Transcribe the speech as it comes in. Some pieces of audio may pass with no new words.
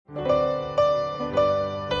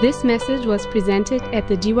This message was presented at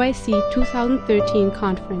the GYC 2013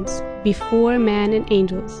 conference, Before Man and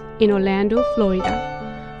Angels, in Orlando,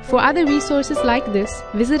 Florida. For other resources like this,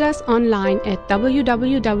 visit us online at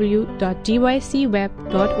www.gycweb.org.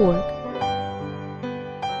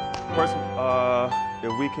 First,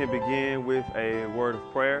 if we can begin with a word of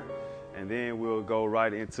prayer, and then we'll go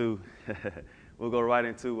right into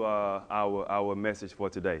our message for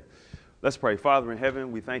today. Let's pray. Father in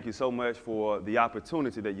heaven, we thank you so much for the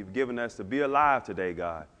opportunity that you've given us to be alive today,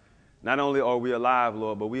 God. Not only are we alive,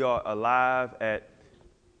 Lord, but we are alive at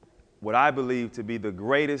what I believe to be the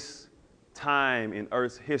greatest time in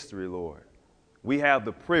Earth's history, Lord. We have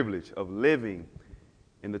the privilege of living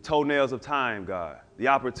in the toenails of time, God, the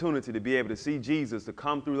opportunity to be able to see Jesus, to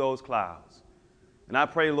come through those clouds. And I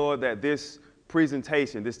pray, Lord, that this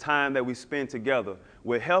presentation, this time that we spend together,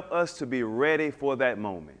 will help us to be ready for that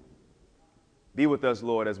moment. Be with us,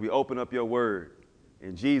 Lord, as we open up your word.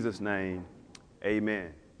 In Jesus' name,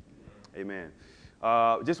 amen. Amen.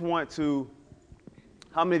 Just want to,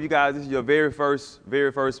 how many of you guys, this is your very first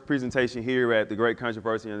presentation here at the Great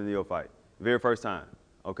Controversy and the Neophyte? Very first time.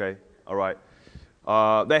 Okay. All right.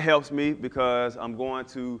 That helps me because I'm going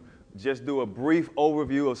to just do a brief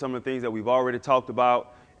overview of some of the things that we've already talked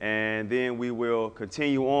about, and then we will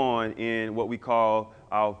continue on in what we call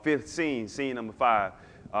our fifth scene number 5.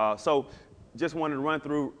 So just wanted to run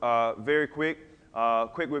through very quick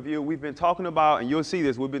review. We've been talking about, and you'll see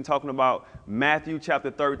this, we've been talking about Matthew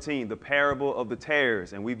chapter 13, the parable of the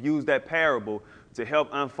tares, and we've used that parable to help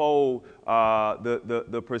unfold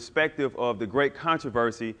the perspective of the great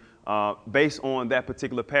controversy based on that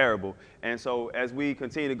particular parable. And so as we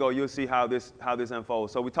continue to go, you'll see how this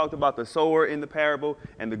unfolds. So we talked about the sower in the parable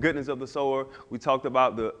and the goodness of the sower. We talked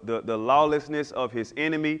about the lawlessness of his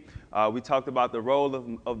enemy. We talked about the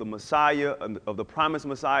role of the Messiah, of the promised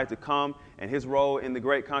Messiah to come, and his role in the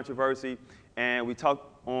great controversy. And we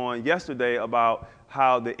talked on yesterday about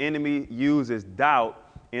how the enemy uses doubt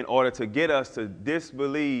in order to get us to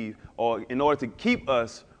disbelieve, or in order to keep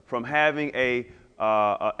us from having a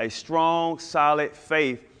strong, solid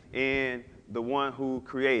faith in the one who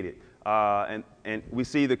created. And we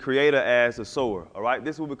see the creator as the sower. All right.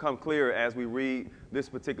 This will become clearer as we read this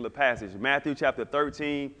particular passage. Matthew chapter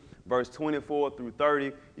 13, verse 24 through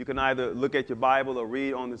 30. You can either look at your Bible or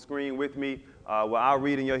read on the screen with me. Well, I'll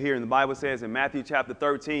read in your hearing. The Bible says in Matthew chapter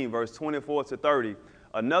 13, verse 24 to 30,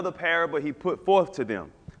 another parable he put forth to them,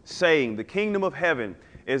 saying, the kingdom of heaven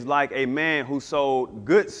is like a man who sowed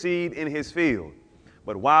good seed in his field.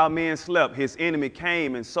 But while men slept, his enemy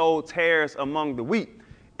came and sowed tares among the wheat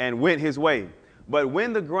and went his way. But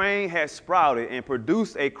when the grain had sprouted and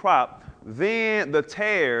produced a crop, then the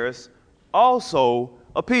tares also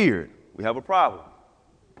appeared. We have a problem.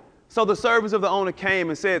 So the servants of the owner came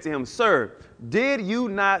and said to him, Sir, did you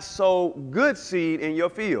not sow good seed in your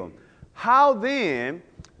field? How then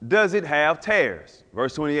does it have tares?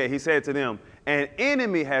 Verse 28, he said to them, an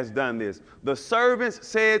enemy has done this. The servants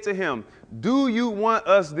said to him, do you want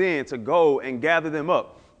us then to go and gather them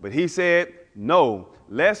up? But he said, no,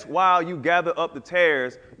 lest while you gather up the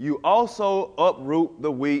tares, you also uproot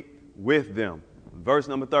the wheat with them. Verse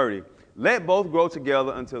number 30, let both grow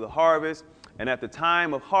together until the harvest. And at the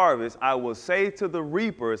time of harvest, I will say to the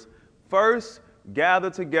reapers, first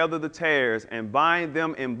gather together the tares and bind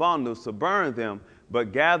them in bundles to burn them,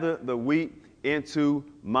 but gather the wheat into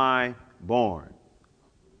my barn.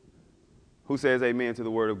 Who says amen to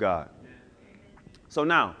the word of God? So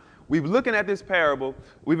now we've been looking at this parable,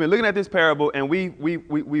 and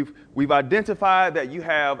we've identified that you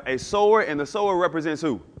have a sower, and the sower represents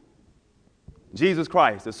who? Jesus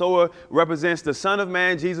Christ. The sower represents the Son of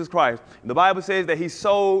Man, Jesus Christ. And the Bible says that he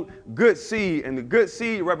sowed good seed, and the good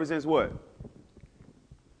seed represents what?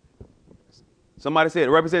 Somebody said it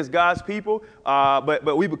represents God's people,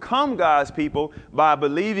 but we become God's people by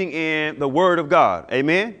believing in the Word of God.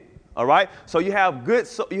 Amen. All right. So you have good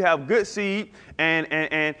seed,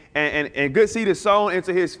 and good seed is sown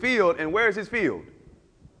into his field. And where is his field?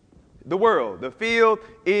 The world. The field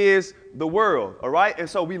is the world. All right. And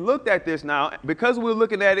so we looked at this now because we're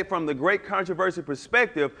looking at it from the great controversy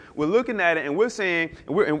perspective. We're looking at it and we're seeing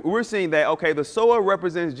that, OK, the sower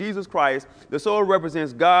represents Jesus Christ. The sower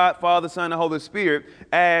represents God, Father, Son, and Holy Spirit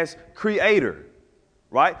as creator.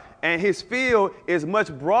 Right. And his field is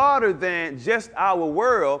much broader than just our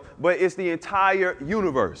world, but it's the entire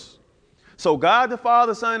universe. So God, the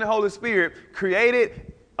Father, Son, and Holy Spirit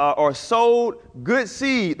created or sowed good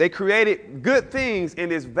seed. They created good things in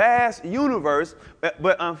this vast universe.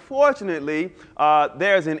 But unfortunately,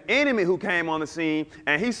 there's an enemy who came on the scene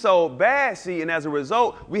and he sowed bad seed. And as a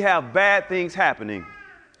result, we have bad things happening.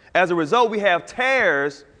 As a result, we have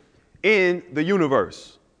tares in the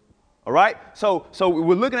universe. All right? So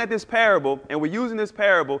we're looking at this parable, and we're using this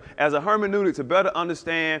parable as a hermeneutic to better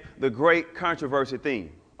understand the great controversy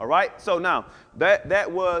theme. All right? So now,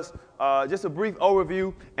 that was just a brief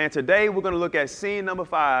overview, and today we're going to look at scene number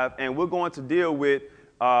 5, and we're going to deal with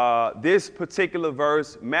this particular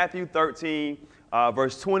verse, Matthew 13,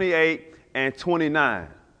 verse 28 and 29.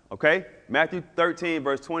 Okay? Matthew 13,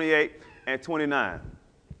 verse 28 and 29.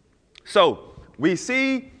 So we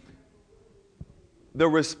see the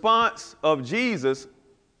response of Jesus,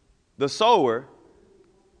 the sower,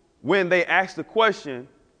 when they asked the question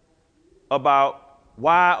about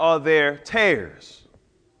why are there tares?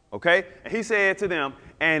 Okay? And he said to them,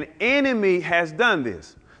 an enemy has done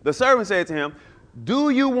this. The servant said to him, do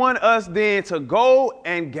you want us then to go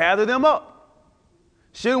and gather them up?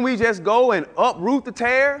 Shouldn't we just go and uproot the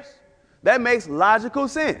tares? That makes logical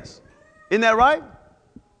sense. Isn't that right?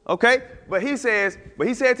 Okay? But he said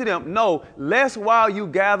to them, no, lest while you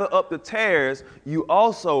gather up the tares, you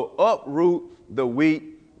also uproot the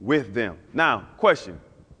wheat with them. Now, question.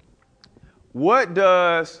 What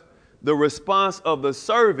does the response of the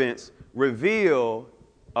servants reveal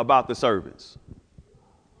about the servants?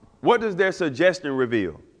 What does their suggestion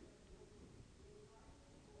reveal?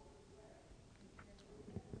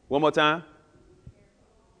 One more time.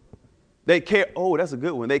 They care. Oh, that's a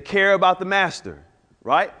good one. They care about the master,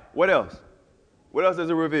 right? What else? What else does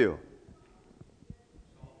it reveal?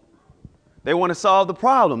 They want to solve the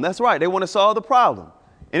problem. That's right. They want to solve the problem.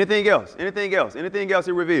 Anything else? Anything else? Anything else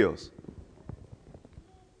it reveals?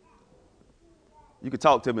 You could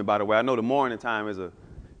talk to me, by the way. I know the morning time is a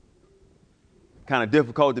kind of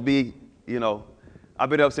difficult to be, I've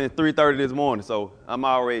been up since 3:30 this morning, so I'm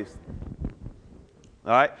already.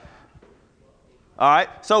 All right. All right.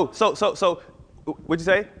 So, what'd you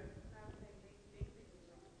say?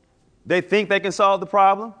 They think they can solve the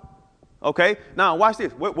problem. Okay. Now, watch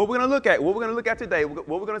this. What we're going to look at, what we're going to look at today, what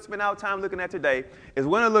we're going to spend our time looking at today is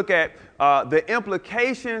we're going to look at the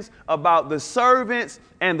implications about the servants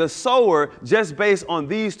and the sower just based on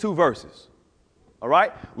these two verses. All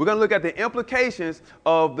right. We're going to look at the implications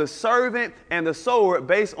of the servant and the sower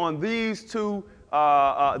based on these two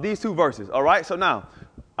verses. All right. So now,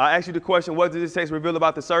 I asked you the question, what does this text reveal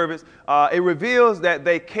about the servants? It reveals that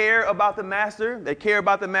they care about the master. They care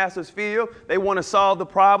about the master's field. They want to solve the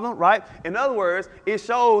problem, right? In other words, it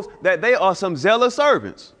shows that they are some zealous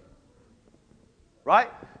servants, right?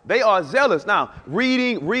 They are zealous. Now,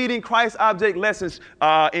 reading Christ's object lessons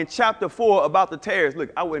in chapter 4 about the tares.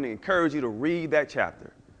 Look, I would encourage you to read that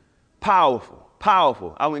chapter. Powerful.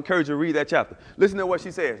 I would encourage you to read that chapter. Listen to what she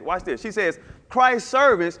says. Watch this. She says, Christ's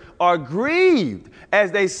servants are grieved as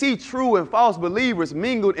they see true and false believers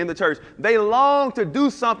mingled in the church. They long to do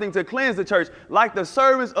something to cleanse the church. Like the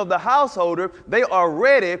servants of the householder, they are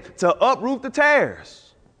ready to uproot the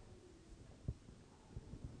tares.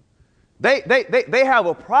 They have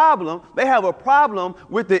a problem. They have a problem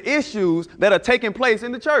with the issues that are taking place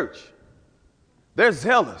in the church. They're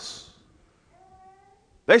zealous.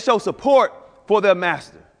 They show support for their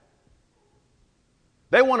master.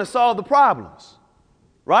 They want to solve the problems,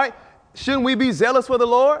 right? Shouldn't we be zealous for the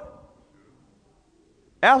Lord?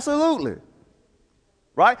 Absolutely.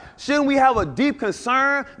 Right? Shouldn't we have a deep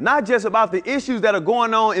concern, not just about the issues that are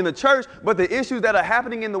going on in the church, but the issues that are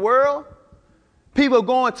happening in the world? People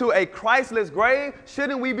going to a Christless grave.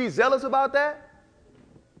 Shouldn't we be zealous about that?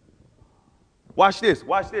 Watch this.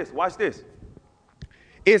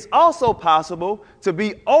 It's also possible to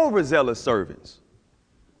be overzealous servants.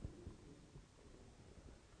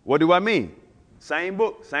 What do I mean? Same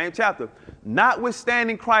book, same chapter.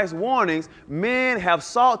 Notwithstanding Christ's warnings, men have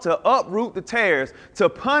sought to uproot the tares, to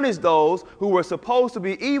punish those who were supposed to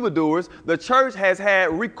be evildoers. The church has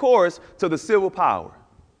had recourse to the civil power.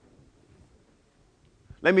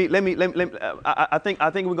 I think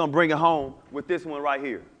we're going to bring it home with this one right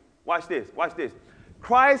here. Watch this.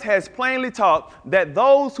 Christ has plainly taught that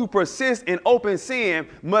those who persist in open sin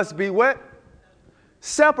must be what?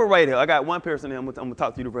 Separated. I got one person here. I'm going to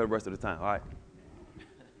talk to you for the rest of the time. All right.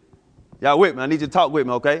 Y'all with me? I need you to talk with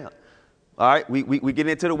me, okay? All right. We get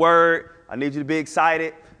into the word. I need you to be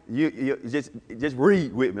excited. You just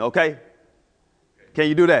read with me, okay? Can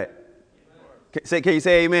you do that? Can you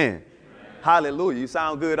say amen? Hallelujah. You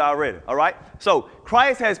sound good already. All right. So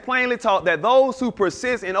Christ has plainly taught that those who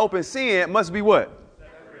persist in open sin must be what?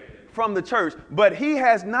 From the church. But he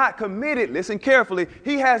has not committed, listen carefully,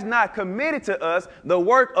 he has not committed to us the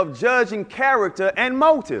work of judging character and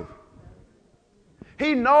motive.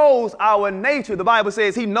 He knows our nature. The Bible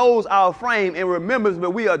says he knows our frame and remembers that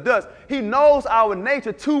we are dust. He knows our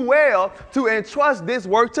nature too well to entrust this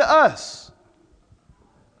work to us.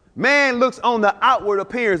 Man looks on the outward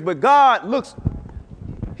appearance, but God looks,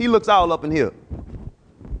 he looks all up in here.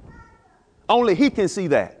 Only he can see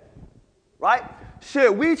that, right?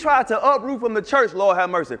 Should we try to uproot from the church, Lord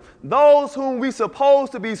have mercy, those whom we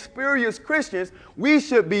supposed to be spurious Christians, we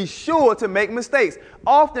should be sure to make mistakes.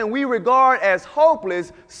 Often we regard as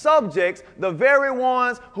hopeless subjects the very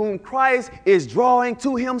ones whom Christ is drawing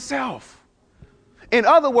to himself. In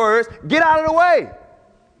other words, get out of the way.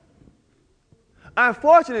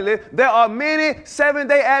 Unfortunately, there are many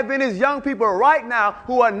Seventh-day Adventist young people right now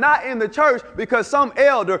who are not in the church because some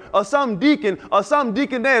elder or some deacon or some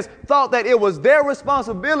deaconess thought that it was their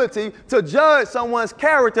responsibility to judge someone's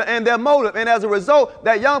character and their motive. And as a result,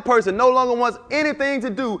 that young person no longer wants anything to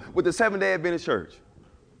do with the Seventh-day Adventist church.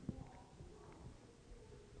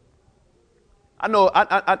 I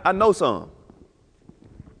know some.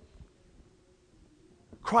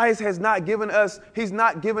 Christ has not given us, he's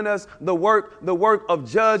not given us the work of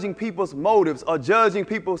judging people's motives or judging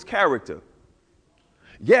people's character.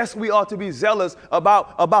 Yes, we ought to be zealous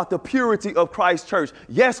about the purity of Christ's church.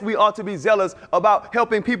 Yes, we ought to be zealous about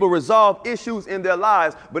helping people resolve issues in their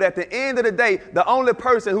lives. But at the end of the day, the only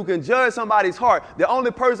person who can judge somebody's heart, the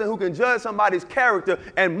only person who can judge somebody's character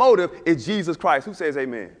and motive is Jesus Christ. Who says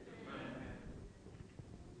amen?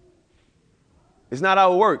 It's not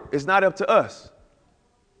our work. It's not up to us.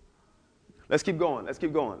 Let's keep going. Let's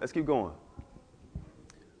keep going. Let's keep going.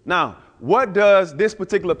 Now, what does this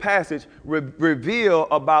particular passage reveal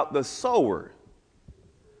about the sower?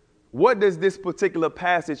 What does this particular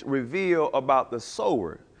passage reveal about the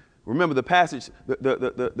sower? Remember the passage,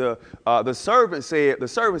 the servant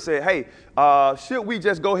said, hey, should we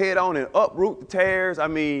just go ahead on and uproot the tares? I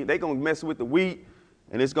mean, they're going to mess with the wheat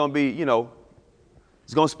and it's going to be,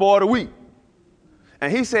 it's going to spoil the wheat.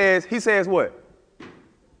 And he says what?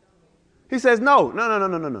 He says, no.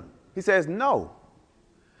 He says, no.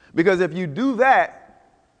 Because if you do that,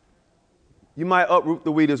 you might uproot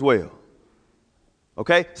the wheat as well.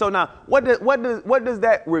 Okay? So now, what does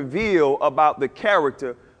that reveal about the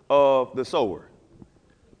character of the sower?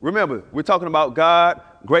 Remember, we're talking about God,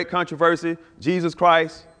 great controversy, Jesus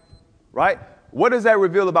Christ, right? What does that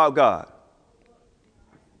reveal about God?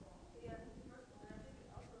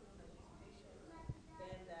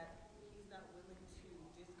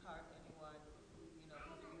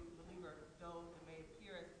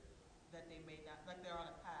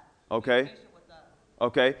 Okay.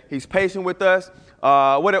 Okay. He's patient with us.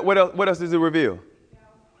 What else does it reveal?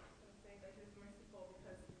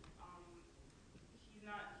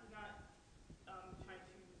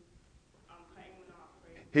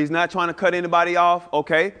 He's not trying to cut anybody off.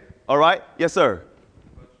 Okay. All right. Yes, sir.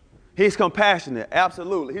 He's compassionate.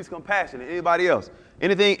 Absolutely. He's compassionate. Anybody else?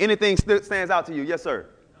 Anything stands out to you? Yes, sir.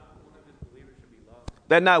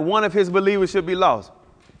 That not one of his believers should be lost.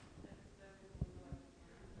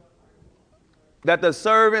 That the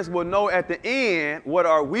servants will know at the end what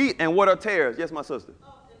are wheat and what are tares. Yes, my sister. Even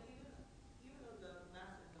though the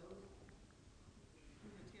master knows who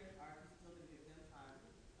the tares are, he's still going to give them time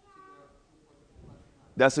to grow.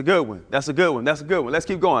 That's a good one. That's a good one. That's a good one. Let's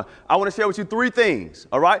keep going. I want to share with you three things.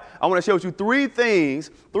 All right. I want to share with you three things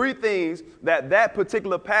that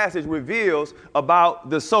particular passage reveals about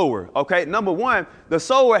the sower. Okay. Number one, the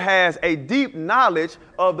sower has a deep knowledge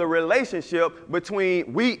of the relationship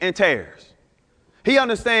between wheat and tares. He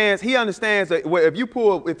understands that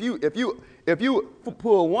if you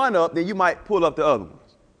pull one up, then you might pull up the other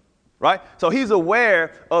ones, right? So he's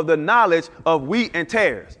aware of the knowledge of wheat and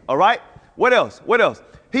tares. All right. What else?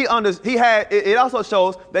 It also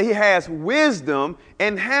shows that he has wisdom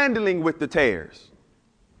in handling with the tares.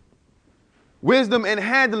 Wisdom in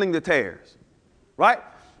handling the tares, right?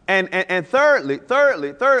 And thirdly,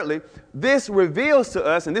 this reveals to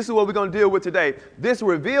us, and this is what we're going to deal with today. This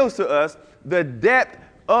reveals to us the depth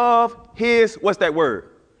of his, what's that word?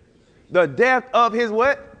 The depth of his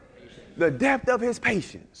what? The depth of his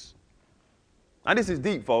patience. Now this is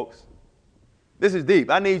deep, folks. This is deep.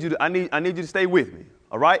 I need you to stay with me,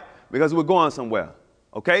 all right? Because we're going somewhere.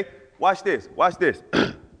 Okay? Watch this. Watch this.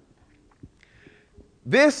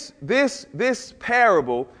 This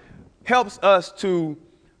parable helps us to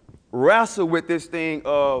wrestle with this thing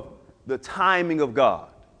of the timing of God.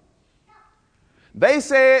 They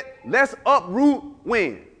said, let's uproot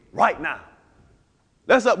when? Right now.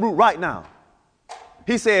 Let's uproot right now.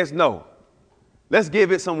 He says, no. Let's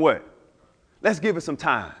give it some what? Let's give it some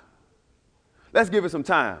time. Let's give it some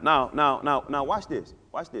time. Now, watch this.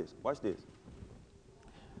 Watch this. Watch this.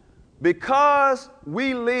 Because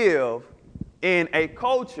we live in a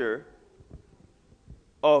culture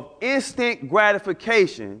of instant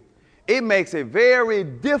gratification, it makes it very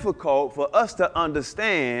difficult for us to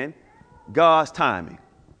understand God's timing.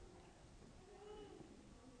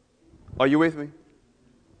 Are you with me?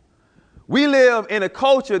 We live in a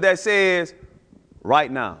culture that says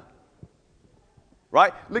right now.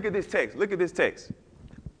 Right? Look at this text. Look at this text.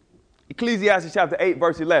 Ecclesiastes chapter 8,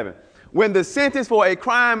 verse 11. When the sentence for a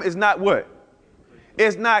crime is not what?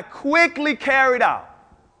 It's not quickly carried out.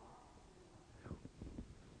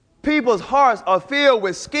 People's hearts are filled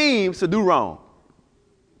with schemes to do wrong.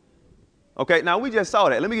 Okay, now we just saw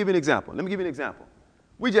that. Let me give you an example.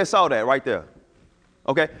 We just saw that right there.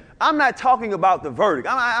 Okay, I'm not talking about the verdict.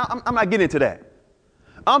 I'm not getting into that.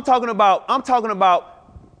 I'm talking about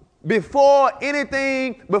before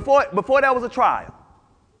anything, before there was a trial.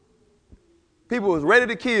 People was ready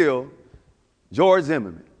to kill George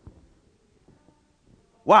Zimmerman.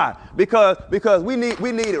 Why? Because we need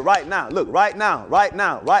it right now. Look, right now.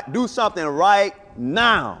 Do something right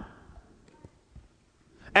now.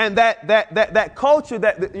 And that culture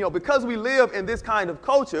because we live in this kind of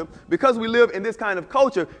culture,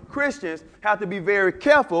 Christians have to be very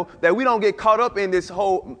careful that we don't get caught up in this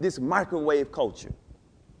microwave culture.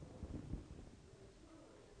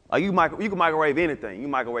 You can microwave anything. You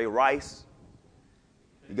can microwave rice.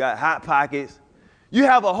 You got Hot Pockets. You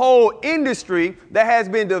have a whole industry that has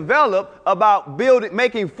been developed about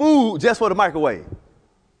making food just for the microwave.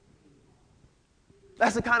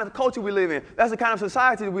 That's the kind of culture we live in. That's the kind of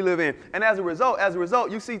society we live in. And as a result,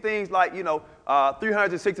 you see things like,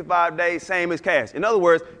 365 days, same as cash. In other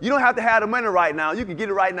words, you don't have to have the money right now. You can get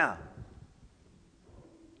it right now.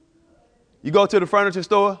 You go to the furniture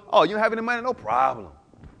store. Oh, you don't have any money? No problem.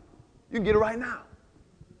 You can get it right now.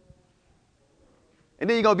 And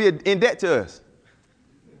then you're going to be in debt to us.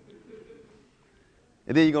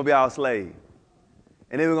 And then you're going to be our slave.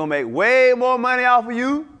 And then we're going to make way more money off of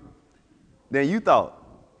you than you thought.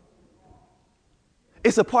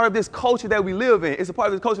 It's a part of this culture that we live in.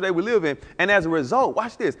 And as a result,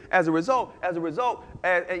 watch this. You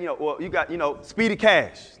got, speedy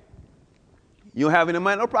cash. You don't have any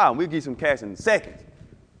money, no problem. We'll give you some cash in seconds.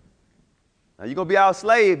 Now, you're going to be our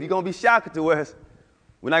slave. You're going to be shackled to us.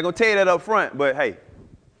 We're not going to tell you that up front, but hey,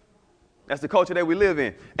 that's the culture that we live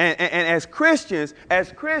in. And as Christians,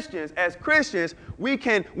 we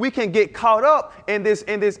can get caught up in this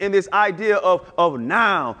idea of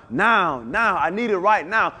now. I need it right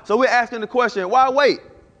now. So we're asking the question, why wait?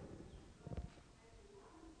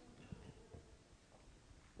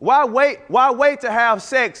 Why wait to have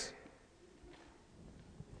sex?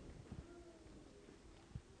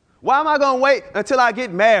 Why am I going to wait until I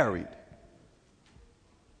get married?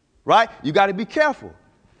 Right? You got to be careful.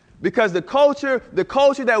 Because the culture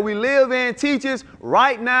that we live in teaches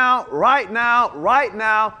right now.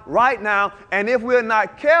 And if we're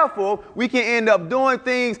not careful, we can end up doing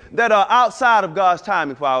things that are outside of God's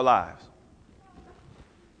timing for our lives.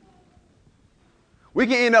 We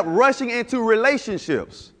can end up rushing into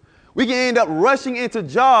relationships. We can end up rushing into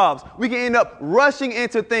jobs. We can end up rushing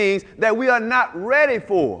into things that we are not ready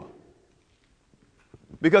for.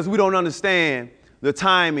 Because we don't understand the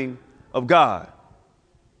timing of God.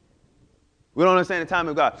 We don't understand the timing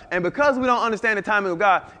of God. And because we don't understand the timing of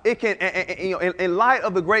God, it can, in light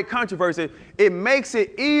of the great controversy, it makes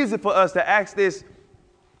it easy for us to ask these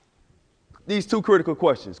two critical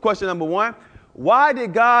questions. Question number one, why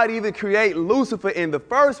did God even create Lucifer in the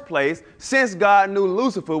first place, since God knew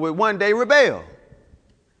Lucifer would one day rebel?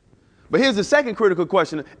 But here's the second critical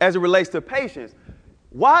question as it relates to patience.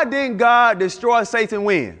 Why didn't God destroy Satan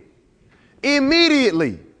when?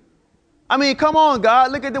 Immediately. I mean, come on,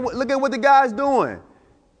 God. Look at what the guy's doing.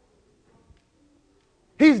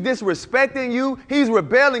 He's disrespecting you. He's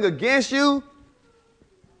rebelling against you.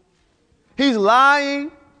 He's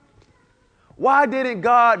lying. Why didn't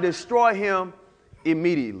God destroy him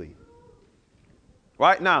immediately?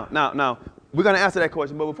 Right? Now, we're going to answer that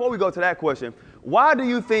question. But before we go to that question, why do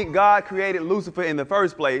you think God created Lucifer in the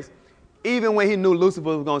first place, even when he knew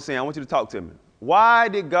Lucifer was going to sin? I want you to talk to me. Why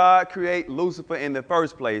did God create Lucifer in the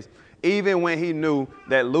first place, even when he knew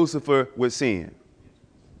that Lucifer would sin?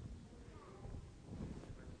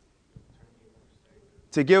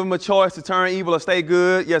 To give him a choice to turn evil or stay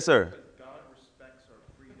good? Yes, sir. God respects our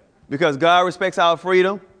freedom. Because God respects our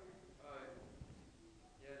freedom?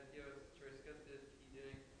 Yeah, to give us a choice. Because if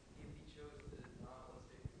he chose to not, let's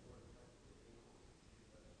say, before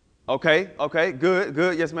Okay,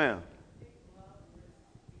 good. Yes, ma'am.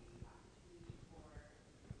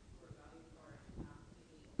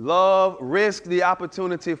 Love risks the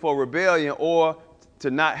opportunity for rebellion or to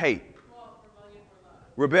not hate.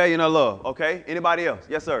 Rebellion or love. Okay. Anybody else?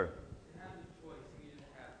 Yes, sir. To have the choice, he didn't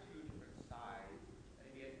have two different sides, and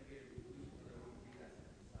he had created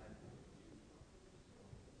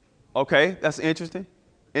Okay, that's interesting.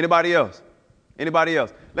 Anybody else? Anybody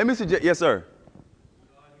else? Let me suggest, yes, sir.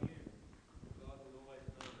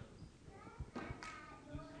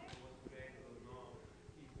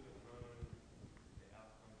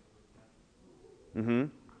 Mm-hmm.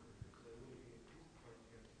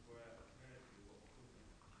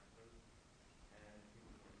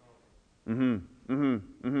 Mm-hmm.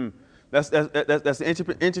 Mm-hmm. Mm-hmm. That's an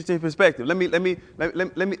interesting perspective. Let me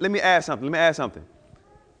add something. Let me add something.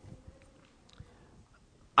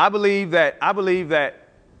 I believe that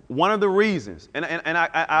one of the reasons, and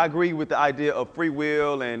I agree with the idea of free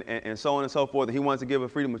will and so on and so forth, that he wants to give a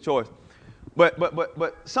freedom of choice.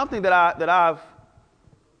 But something that I've,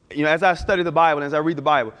 as I study the Bible and as I read the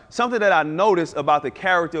Bible, something that I notice about the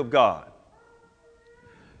character of God.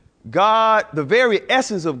 God, the very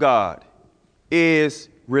essence of God is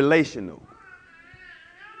relational.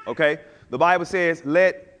 Okay? The Bible says,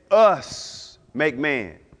 let us make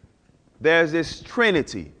man. There's this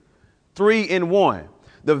Trinity, 3 in 1.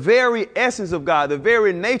 The very essence of God, the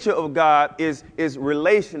very nature of God is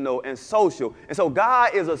relational and social. And so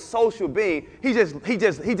God is a social being. He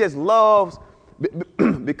just loves,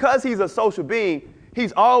 because he's a social being,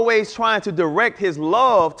 he's always trying to direct his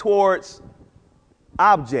love towards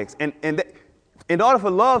objects. And in order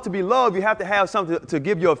for love to be love, you have to have something to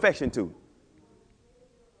give your affection to.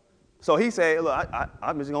 So he said, look,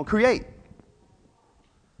 I'm just going to create.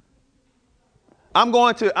 I'm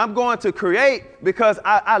going to create because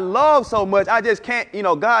I love so much. I just can't,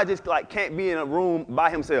 God just can't be in a room by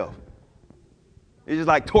himself. It's just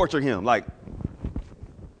like torture him. Like,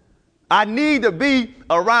 I need to be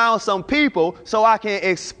around some people so I can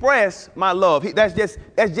express my love. That's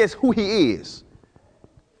just who he is.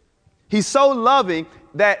 He's so loving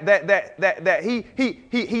that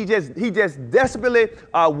he just desperately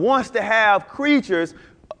wants to have creatures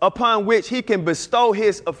upon which he can bestow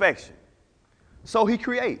his affection. So he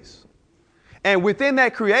creates. And within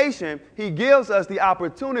that creation, he gives us the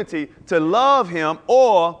opportunity to love him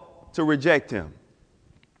or to reject him.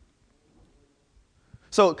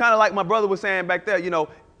 So kind of like my brother was saying back there,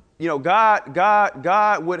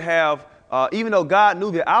 God would have, even though God knew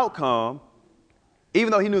the outcome,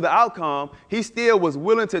 he still was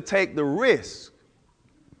willing to take the risk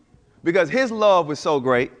because his love was so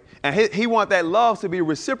great. And he wanted that love to be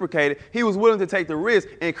reciprocated. He was willing to take the risk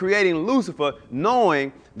in creating Lucifer,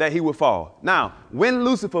 knowing that he would fall. Now, when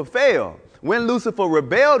Lucifer fell, when Lucifer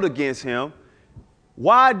rebelled against him,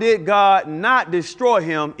 why did God not destroy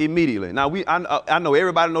him immediately? Now, I know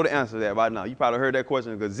everybody know the answer to that right now. You probably heard that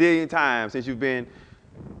question a gazillion times since you've been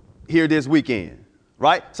here this weekend,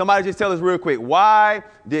 right? Somebody just tell us real quick, why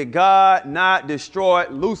did God not destroy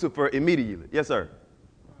Lucifer immediately? Yes, sir.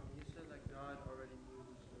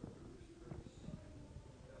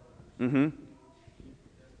 Mm-hmm.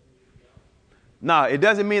 No, it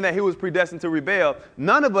doesn't mean that he was predestined to rebel.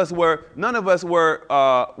 None of us were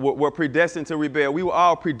predestined to rebel. We were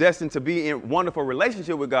all predestined to be in wonderful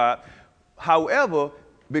relationship with God. However,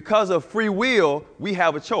 because of free will, we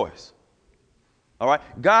have a choice. All right.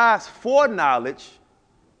 God's foreknowledge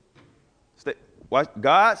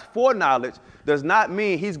does not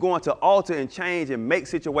mean he's going to alter and change and make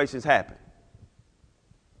situations happen.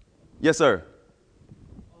 Yes, sir.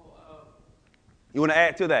 You want to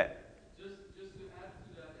add to that? Just to add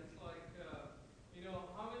to that, it's like,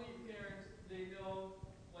 how many parents, they know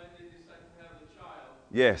when they decide to have a child.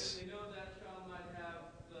 Yes. They know that child might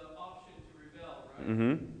have the option to rebel, right?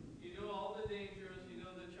 Mm-hmm. You know all the dangers. You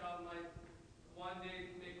know the child might one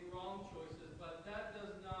day make wrong choices, but that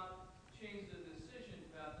does not change the decision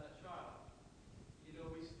to have that child. We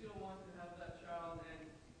still want to have that child, and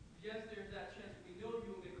yes, there's that chance. We know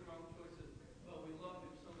you will make wrong choices, but we love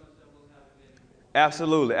him so much that we'll have him anyway.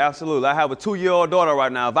 Absolutely, absolutely. I have a 2-year-old daughter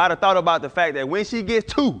right now. If I'd have thought about the fact that when she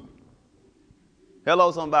gets 2,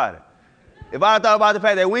 hello somebody. If I'd have thought about the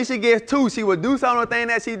fact that when she gets 2, she would do some of the things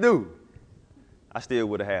that she do, I still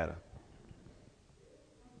would have had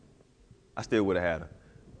her.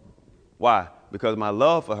 Why? Because my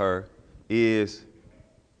love for her is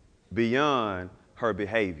beyond her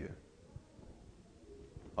behavior.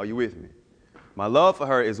 Are you with me? My love for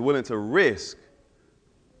her is willing to risk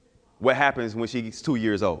what happens when she's 2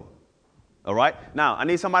 years old. All right? Now, I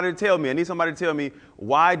need somebody to tell me,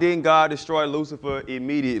 why didn't God destroy Lucifer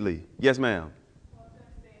immediately? Yes, ma'am. Well, I was going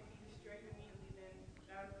to say, if he destroyed him immediately, then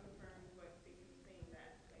that would confirm what Satan was saying,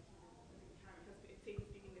 that he was having, because Satan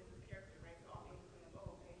speaking this is character, right? So all things are like,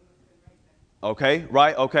 okay, he must have been right then. Okay,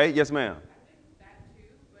 right, okay, yes, ma'am. I think that too,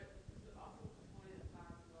 but this was also a component of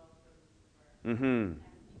God's love for Lucifer. Mm-hmm. And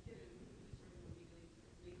he didn't destroy him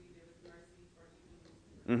immediately, because maybe there was mercy for even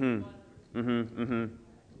Lucifer. Mm-hmm. Mm-hmm. Mm-hmm.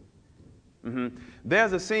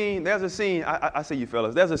 There's a scene, I see you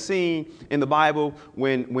fellas, there's a scene in the Bible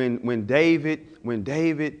when David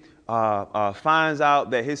finds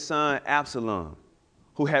out that his son Absalom,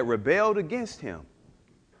 who had rebelled against him,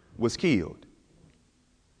 was killed.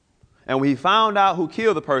 And when he found out who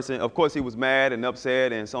killed the person, of course he was mad and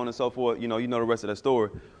upset and so on and so forth. You know the rest of that story.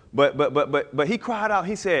 But he cried out,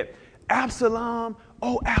 he said, Absalom,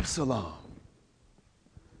 oh Absalom.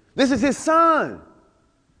 This is his son.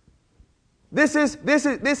 This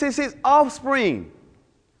is his offspring.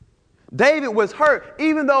 David was hurt,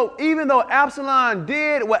 even though Absalom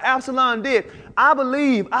did what Absalom did. I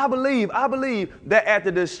believe that at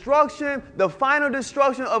the final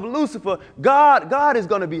destruction of Lucifer, God is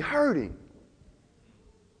going to be hurting.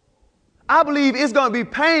 I believe it's going to be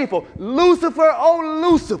painful. Lucifer, oh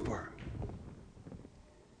Lucifer.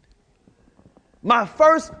 My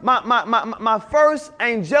first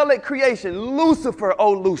angelic creation, Lucifer,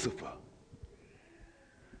 oh Lucifer.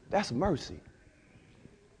 That's mercy.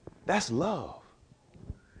 That's love.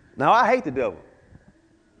 Now, I hate the devil.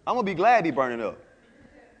 I'm going to be glad he burning up.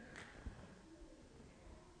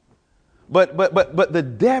 But the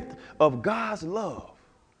depth of God's love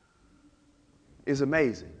is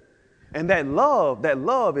amazing. And that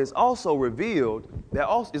love is also revealed,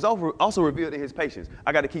 also revealed in his patience.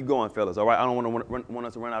 I got to keep going, fellas, all right? I don't want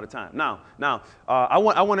us to run out of time. Now, I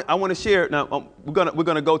want to share. Now, we're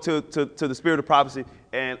gonna go to the spirit of prophecy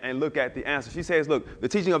and look at the answer. She says, look, the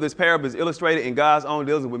teaching of this parable is illustrated in God's own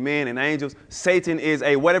dealings with men and angels. Satan is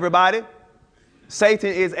a what, everybody?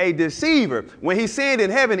 Satan is a deceiver. When he sinned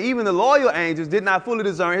in heaven, even the loyal angels did not fully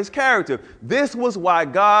discern his character. This was why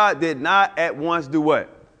God did not at once do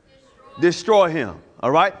what? Destroy him.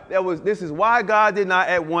 All right. This is why God did not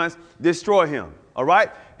at once destroy him. All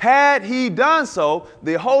right. Had he done so,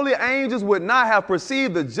 the holy angels would not have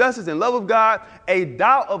perceived the justice and love of God. A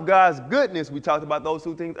doubt of God's goodness, we talked about those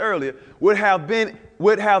two things earlier, would have been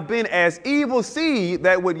as evil seed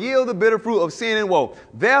that would yield the bitter fruit of sin and woe.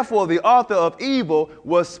 Therefore, the author of evil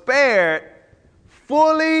was spared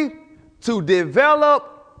fully to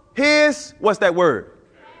develop his, what's that word?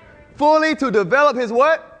 Fully to develop his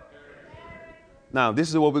what? Now, this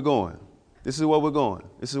is where we're going.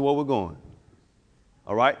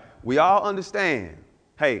 All right? We all understand,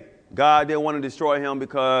 hey, God didn't want to destroy him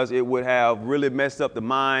because it would have really messed up the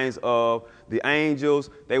minds of the angels.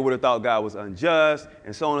 They would have thought God was unjust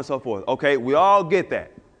and so on and so forth. Okay, we all get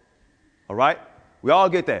that. All right? We all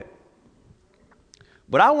get that.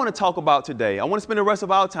 But I want to talk about today, I want to spend the rest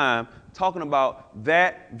of our time talking about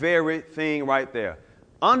that very thing right there.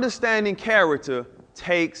 Understanding character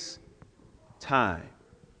takes time.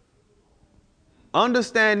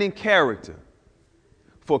 Understanding character.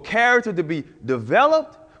 For character to be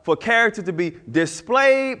developed, for character to be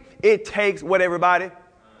displayed, it takes what, everybody?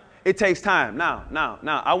 It takes time. Now,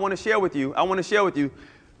 I want to share with you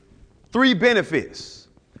 3 benefits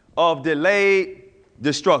of delayed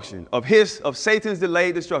destruction, of Satan's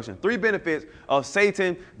delayed destruction. 3 benefits of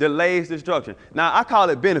Satan delays destruction. Now, I call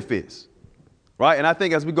it benefits, right? And I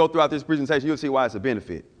think as we go throughout this presentation, you'll see why it's a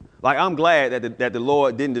benefit. Like, I'm glad that the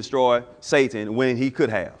Lord didn't destroy Satan when he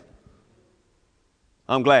could have.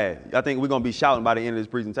 I'm glad. I think we're going to be shouting by the end of this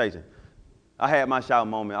presentation. I had my shout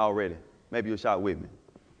moment already. Maybe you'll shout with me.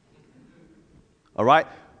 All right.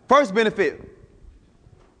 First benefit.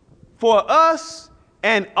 For us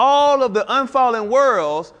and all of the unfallen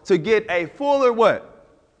worlds to get a fuller what?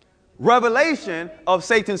 Revelation of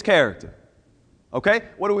Satan's character. Okay.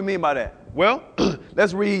 What do we mean by that? Well,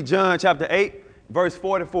 let's read John chapter 8. Verse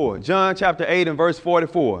 44. John chapter 8 and verse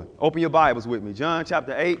 44. Open your Bibles with me. John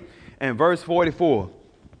chapter 8 and verse 44.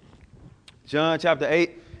 John chapter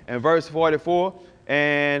 8 and verse 44.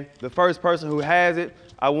 And the first person who has it,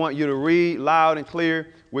 I want you to read loud and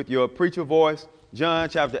clear with your preacher voice. John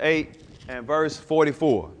chapter 8 and verse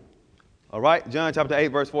 44. All right? John chapter 8,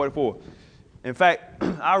 verse 44. In fact,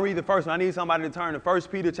 I'll read the first one. I need somebody to turn to 1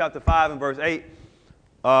 Peter chapter 5 and verse 8.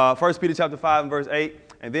 1 Peter chapter 5 and verse 8.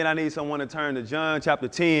 And then I need someone to turn to John chapter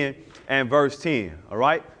 10 and verse 10. All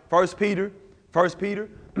right? 1 Peter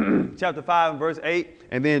chapter 5 and verse 8.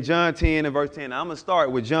 And then John 10 and verse 10. Now, I'm going to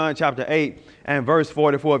start with John chapter 8 and verse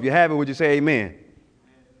 44. If you have it, would you say amen?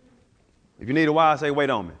 If you need a while, say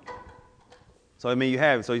wait on me. So I mean you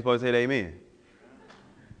have it, so you're supposed to say amen.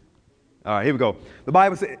 All right, here we go. The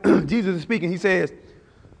Bible says, Jesus is speaking. He says,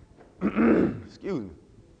 excuse me.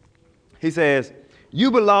 He says,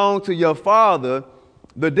 you belong to your father,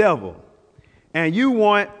 the devil, and you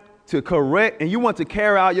want to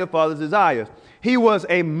carry out your father's desires. He was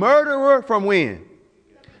a murderer from when?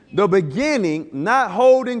 The beginning, not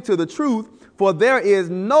holding to the truth, for there is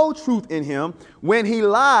no truth in him. When he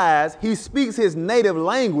lies, he speaks his native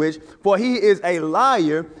language, for he is a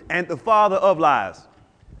liar and the father of lies.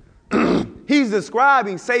 He's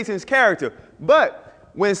describing Satan's character.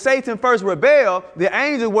 But when Satan first rebelled, the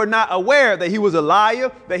angels were not aware that he was a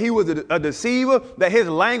liar, that he was a deceiver, that his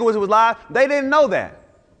language was lies. They didn't know that.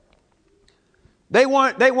 They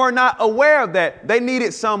were not aware of that. They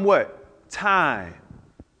needed some what? Time.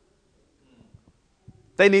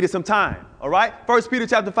 They needed some time. All right? 1 Peter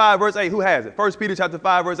chapter 5, verse 8. Who has it? 1 Peter chapter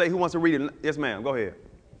 5, verse 8. Who wants to read it? Yes, ma'am. Go ahead.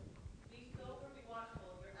 Be sober, be watchful.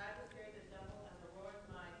 Your adversary, the devil, as a roaring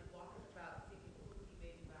lion, walketh about, seeking whom he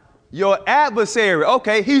may devour. Your adversary.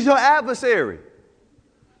 Okay, he's your adversary.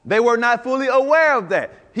 They were not fully aware of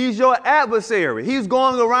that. He's your adversary. He's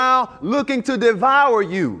going around looking to devour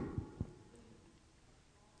you.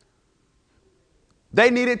 They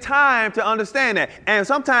needed time to understand that. And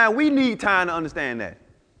sometimes we need time to understand that.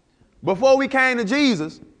 Before we came to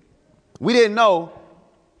Jesus, we didn't know.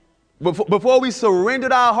 Before we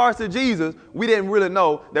surrendered our hearts to Jesus, we didn't really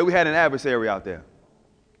know that we had an adversary out there.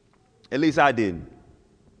 At least I didn't.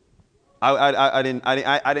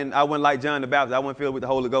 I wasn't like John the Baptist. I wasn't filled with the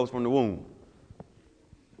Holy Ghost from the womb.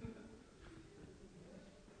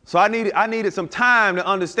 So I needed some time to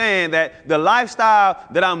understand that the lifestyle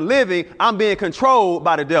that I'm living, I'm being controlled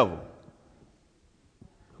by the devil.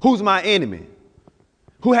 Who's my enemy?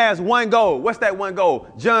 Who has one goal? What's that one goal?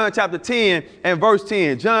 John chapter 10 and verse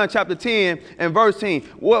 10. John chapter 10 and verse 10.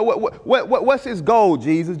 What's his goal,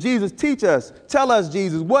 Jesus? Jesus, teach us. Tell us,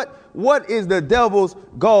 Jesus, what is the devil's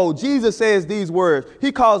goal? Jesus says these words.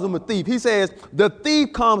 He calls him a thief. He says, the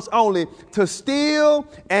thief comes only to steal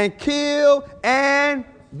and kill and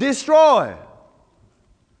destroy.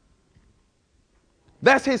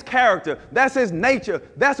 That's his character. That's his nature.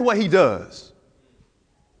 That's what he does.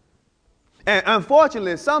 And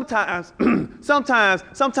unfortunately, sometimes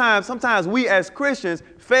we as Christians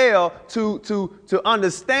fail to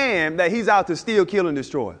understand that he's out to steal, kill, and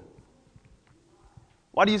destroy.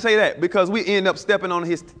 Why do you say that? Because we end up stepping on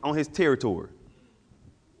his territory.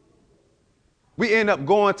 We end up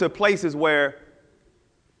going to places where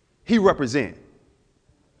he represents.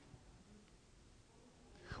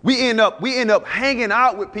 We end up hanging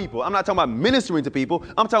out with people. I'm not talking about ministering to people.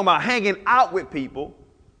 I'm talking about hanging out with people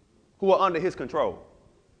who are under his control.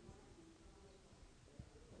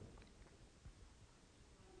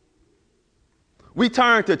 We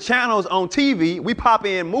turn to channels on TV. We pop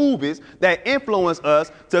in movies that influence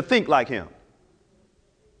us to think like him.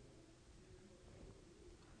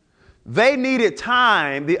 They needed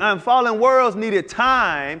time. The unfallen worlds needed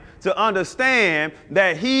time to understand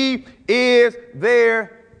that he is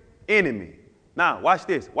their enemy. Now, watch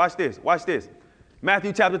this. Watch this. Watch this.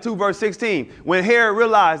 Matthew chapter 2, verse 16. When Herod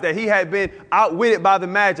realized that he had been outwitted by the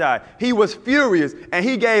Magi, he was furious and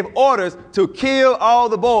he gave orders to kill all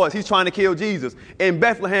the boys. He's trying to kill Jesus in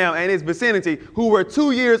Bethlehem and its vicinity who were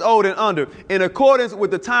 2 years old and under, in accordance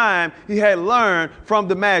with the time he had learned from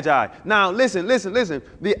the Magi. Now, listen.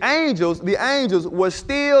 The angels were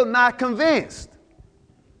still not convinced.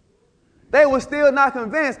 They were still not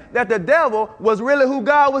convinced that the devil was really who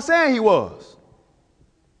God was saying he was.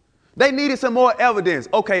 They needed some more evidence.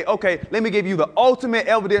 Okay, let me give you the ultimate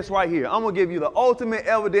evidence right here. I'm going to give you the ultimate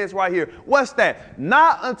evidence right here. What's that?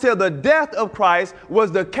 Not until the death of Christ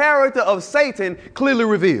was the character of Satan clearly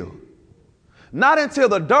revealed. Not until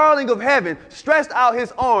the darling of heaven stretched out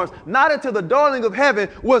his arms. Not until the darling of heaven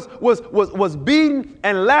was beaten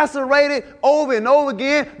and lacerated over and over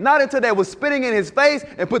again. Not until they was spitting in his face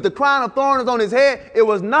and put the crown of thorns on his head. It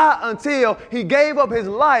was not until he gave up his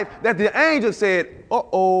life that the angel said,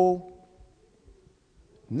 uh-oh,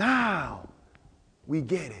 now we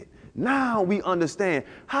get it. Now we understand.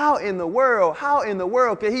 How in the world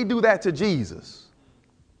can he do that to Jesus?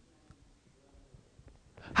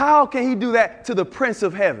 How can he do that to the Prince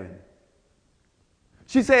of Heaven?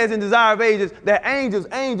 She says in Desire of Ages that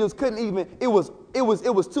angels couldn't even, it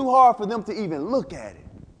was too hard for them to even look at it.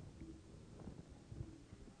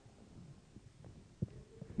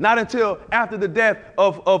 Not until after the death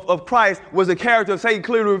of Christ was the character of Satan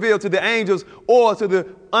clearly revealed to the angels or to the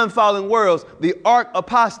unfallen worlds. The arch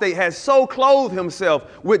apostate has so clothed himself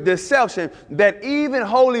with deception that even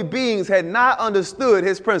holy beings had not understood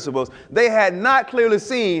his principles. They had not clearly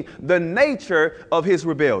seen the nature of his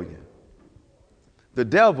rebellion. The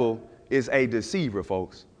devil is a deceiver,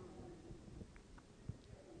 folks.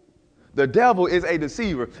 The devil is a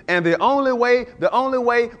deceiver. And the only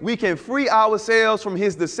way we can free ourselves from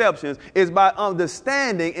his deceptions is by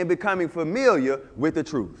understanding and becoming familiar with the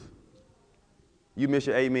truth. You miss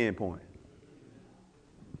your amen point.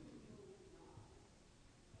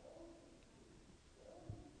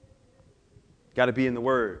 Got to be in the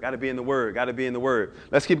word. Got to be in the word. Got to be in the word.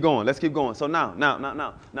 Let's keep going. Let's keep going. So now.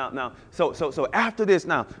 So after this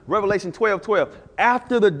now, Revelation 12:12.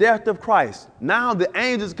 After the death of Christ, now the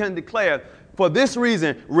angels can declare, for this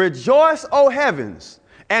reason, rejoice, O heavens,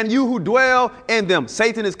 and you who dwell in them.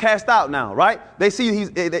 Satan is cast out now, right? They see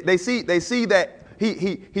that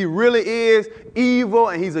he really is evil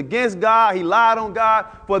and he's against God. He lied on God.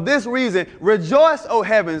 For this reason, rejoice, O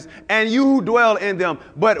heavens, and you who dwell in them.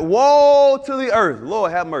 But woe to the earth.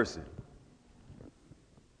 Lord, have mercy.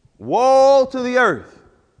 Woe to the earth.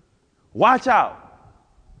 Watch out.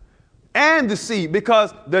 And the sea,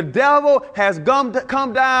 because the devil has come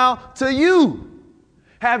down to you,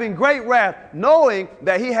 having great wrath, knowing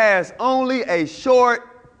that he has only a short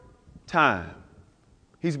time.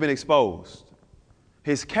 He's been exposed.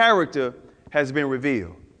 His character has been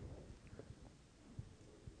revealed.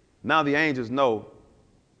 Now the angels know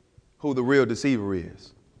who the real deceiver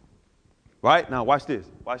is. Right? Now watch this.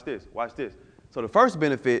 Watch this. Watch this. So the first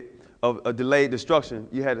benefit of a delayed destruction,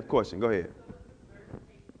 you had a question. Go ahead.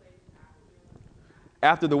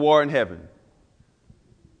 After the war in heaven.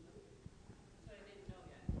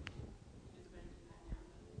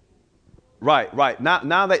 Right.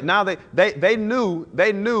 Now they knew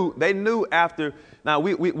after. Now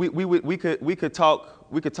we could talk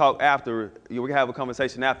after. We could have a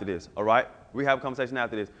conversation after this. All right, we have a conversation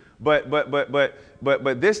after this. But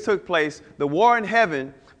this took place. The war in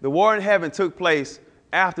heaven took place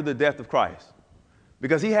after the death of Christ,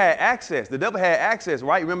 because he had access. The devil had access.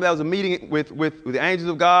 Right. Remember that was a meeting with the angels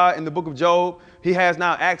of God in the book of Job. He has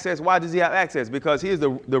now access. Why does he have access? Because he is the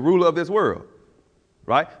ruler of this world.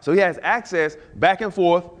 Right? So he has access back and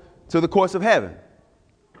forth to the courts of heaven. The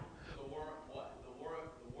war took place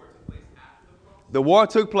after the cross? The war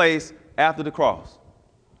took place after the cross.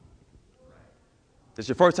 It's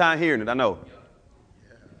your first time hearing it, I know.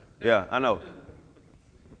 Yeah, I know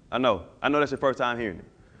that's your first time hearing it.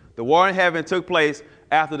 The war in heaven took place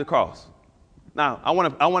after the cross. Now, I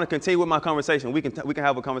want to continue with my conversation. We can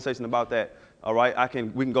have a conversation about that. All right,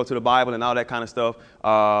 we can go to the Bible and all that kind of stuff.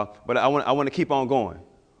 But I want to keep on going.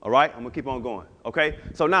 All right, I'm gonna keep on going. Okay,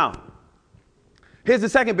 so now here's the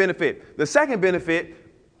second benefit. The second benefit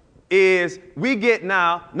is we get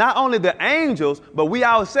now not only the angels, but we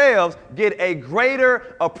ourselves get a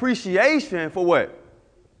greater appreciation for what?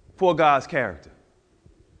 For God's character.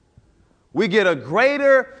 We get a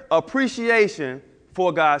greater appreciation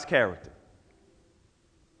for God's character.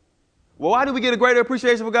 Well, why do we get a greater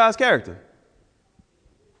appreciation for God's character?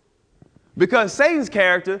 Because Satan's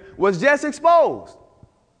character was just exposed.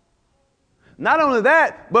 Not only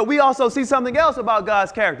that, but we also see something else about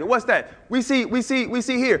God's character. What's that? We see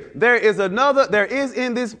here. There is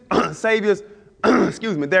in this Savior's,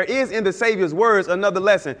 there is in the Savior's words another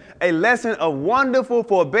lesson, a lesson of wonderful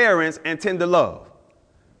forbearance and tender love.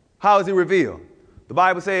 How is he revealed? The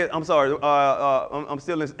Bible says, I'm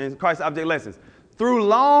still in Christ's object lessons. Through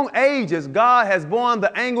long ages, God has borne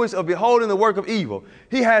the anguish of beholding the work of evil.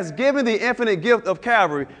 He has given the infinite gift of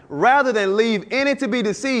Calvary rather than leave any to be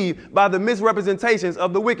deceived by the misrepresentations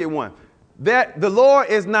of the wicked one. That the Lord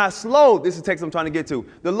is not slow. This is the text I'm trying to get to.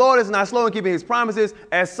 The Lord is not slow in keeping his promises,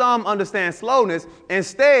 as some understand slowness.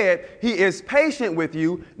 Instead, he is patient with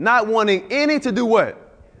you, not wanting any to do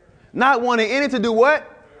what? Not wanting any to do what?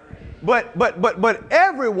 But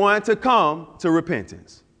everyone to come to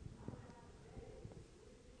repentance.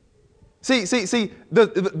 See,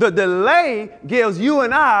 the delay gives you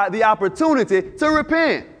and I the opportunity to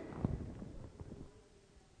repent.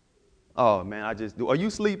 Oh, man, are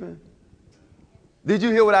you sleeping? Did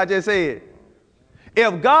you hear what I just said?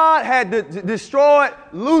 If God had destroyed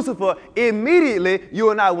Lucifer immediately,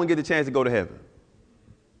 you and I wouldn't get the chance to go to heaven.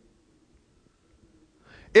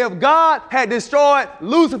 If God had destroyed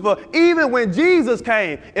Lucifer, even when Jesus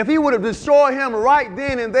came, if he would have destroyed him right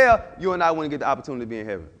then and there, you and I wouldn't get the opportunity to be in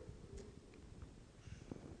heaven.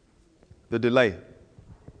 The delay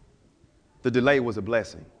was a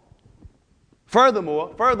blessing.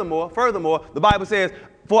 Furthermore, the Bible says,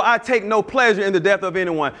 for I take no pleasure in the death of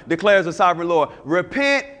anyone, declares the sovereign Lord.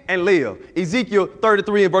 Repent and live. Ezekiel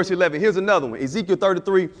 33 and verse 11. Here's another one. Ezekiel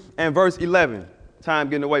 33 and verse 11. Time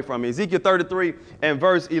getting away from me. Ezekiel 33 and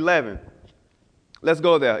verse 11. Let's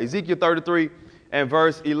go there. Ezekiel 33 and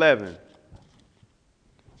verse 11.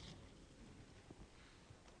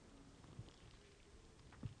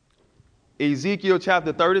 Ezekiel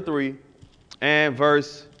chapter 33 and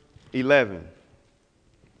verse 11.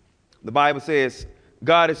 The Bible says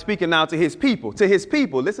God is speaking now to his people. To his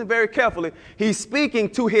people. Listen very carefully. He's speaking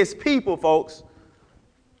to his people, folks.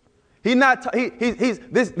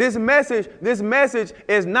 This message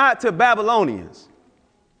is not to Babylonians.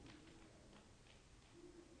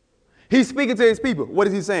 He's speaking to his people. What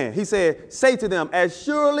is he saying? He said, say to them, as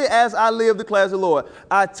surely as I live, declares the Lord,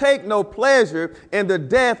 I take no pleasure in the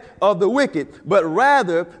death of the wicked, but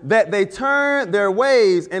rather that they turn their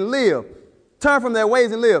ways and live. Turn from their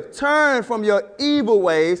ways and live. Turn from your evil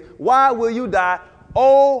ways. Why will you die,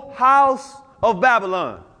 O house of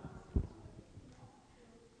Babylon?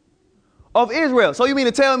 Of Israel. So you mean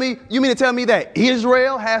to tell me that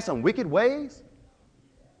Israel has some wicked ways?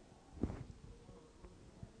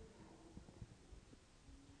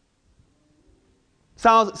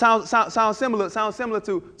 Sounds similar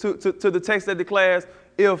to the text that declares,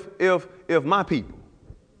 if my people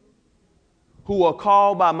who are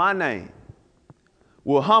called by my name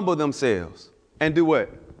will humble themselves and do what?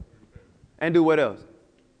 And do what else?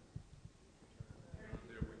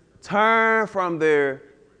 Turn from their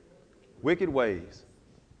wicked ways.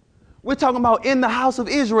 We're talking about in the house of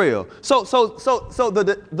Israel. So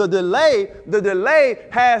the delay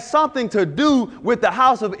has something to do with the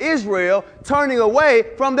house of Israel turning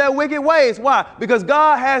away from their wicked ways. Why? Because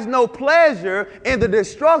God has no pleasure in the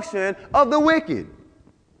destruction of the wicked.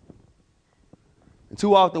 And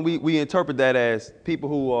too often we interpret that as people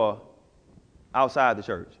who are outside the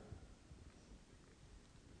church.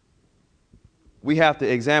 We have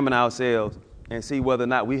to examine ourselves and see whether or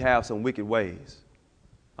not we have some wicked ways.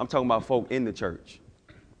 I'm talking about folk in the church.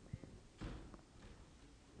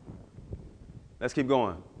 Let's keep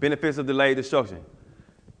going. Benefits of delayed destruction.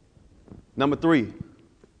 Number three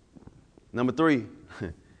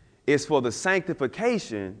is for the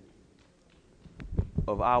sanctification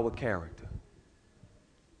of our character.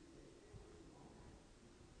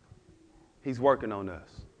 He's working on us.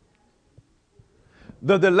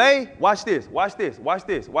 The delay, watch this.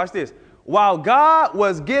 While God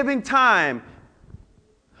was giving time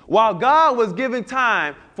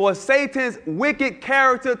for Satan's wicked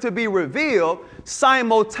character to be revealed,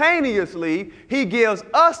 simultaneously, he gives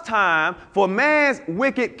us time for man's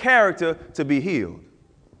wicked character to be healed.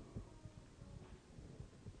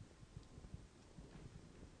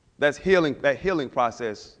 That's healing, that healing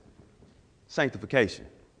process, sanctification.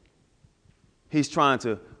 He's trying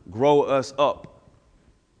to grow us up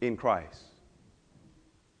in Christ.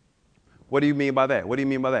 What do you mean by that? Well,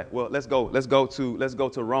 let's go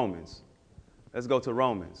to Romans.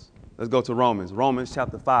 Romans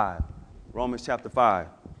chapter 5.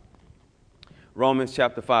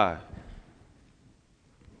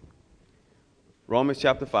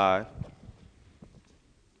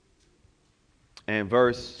 And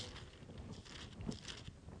verse,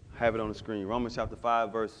 I have it on the screen. Romans chapter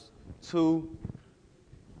 5, verse 2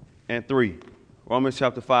 and 3. Romans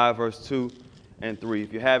chapter 5, verse 2 and 3.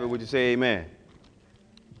 If you have it, would you say amen?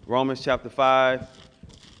 Romans chapter 5.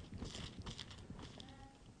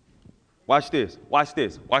 Watch this.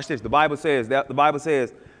 The Bible says,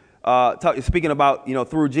 speaking about,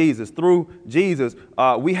 through Jesus,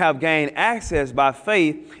 we have gained access by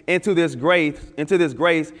faith into this grace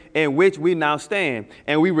in which we now stand.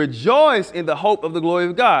 And we rejoice in the hope of the glory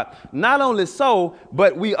of God. Not only so,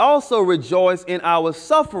 but we also rejoice in our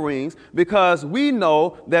sufferings, because we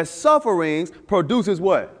know that sufferings produces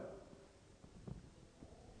what?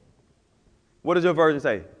 What does your version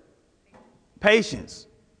say? Patience.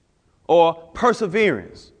 Or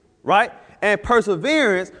perseverance, right? And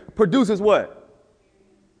perseverance produces what?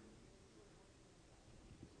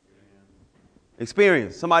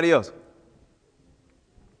 Experience. Somebody else.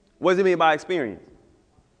 What does it mean by experience?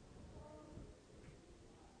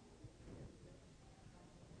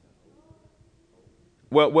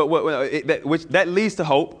 That leads to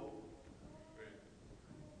hope.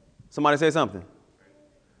 Somebody say something.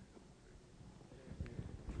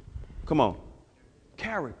 Come on.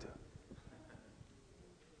 Character.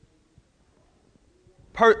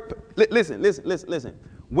 Listen.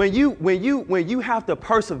 When you have to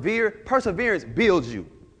persevere, perseverance builds you.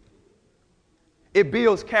 It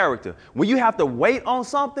builds character. When you have to wait on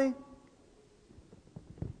something,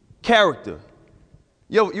 character.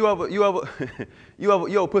 You ever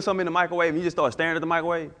put something in the microwave and you just start staring at the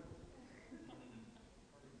microwave?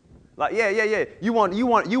 Like, yeah. You want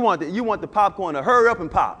the popcorn to hurry up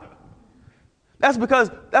and pop. That's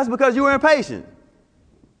because you were impatient.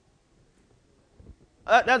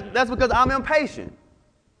 That's because I'm impatient,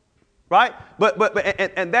 right? But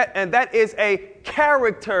that is a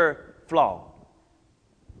character flaw.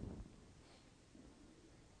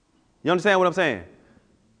 You understand what I'm saying?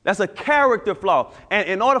 That's a character flaw. And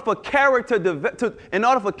in order for character to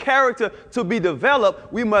be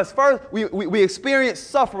developed, we must first we experience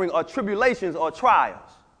suffering or tribulations or trials.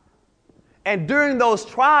 And during those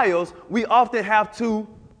trials, we often have to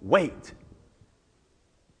wait.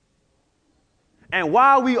 And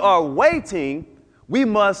while we are waiting, we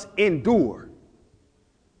must endure.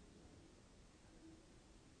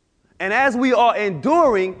 And as we are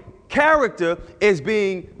enduring, character is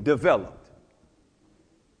being developed.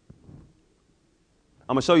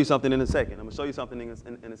 I'm going to show you something in a second.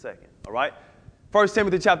 All right? 1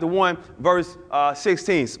 Timothy chapter 1, verse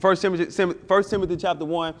 16. 1 Timothy chapter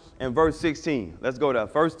 1 and verse 16. Let's go there.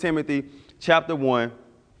 1 Timothy chapter 1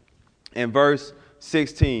 and verse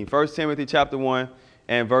 16. 1 Timothy chapter 1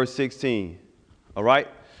 and verse 16. All right?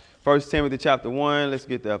 1 Timothy chapter 1. Let's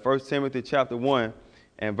get there. 1 Timothy chapter 1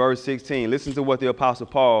 and verse 16. Listen to what the Apostle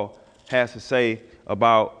Paul has to say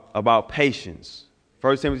about patience.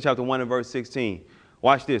 1 Timothy chapter 1 and verse 16.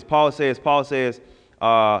 Watch this. Paul says, let's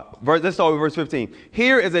start with verse 15.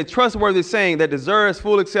 Here is a trustworthy saying that deserves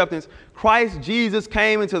full acceptance. Christ Jesus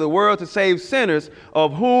came into the world to save sinners,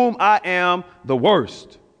 of whom I am the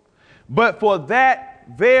worst. But for that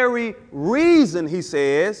very reason, he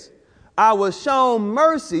says, I was shown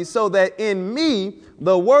mercy so that in me,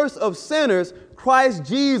 the worst of sinners, Christ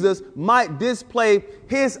Jesus might display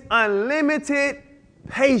his unlimited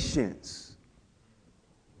patience.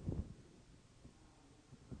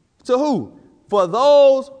 To who? For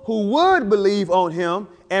those who would believe on him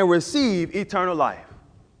and receive eternal life.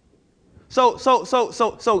 So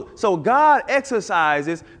God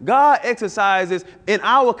exercises in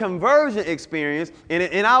our conversion experience,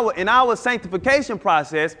 in our sanctification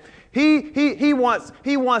process. He wants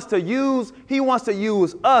to use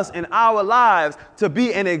us in our lives to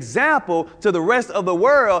be an example to the rest of the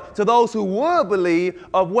world, to those who would believe,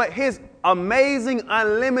 of what his amazing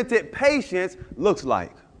unlimited patience looks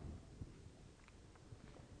like.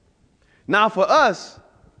 Now for us,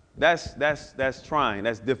 that's trying,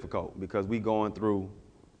 that's difficult, because we're going through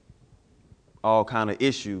all kind of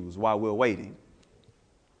issues while we're waiting.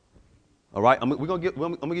 All right, I'm gonna give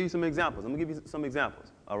you some examples.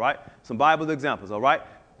 All right, some Bible examples. All right,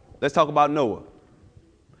 let's talk about Noah.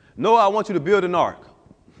 Noah, I want you to build an ark.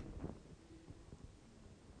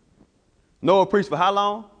 Noah preached for how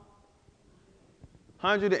long?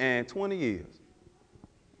 120 years.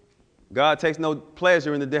 God takes no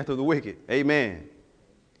pleasure in the death of the wicked. Amen.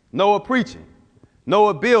 Noah preaching.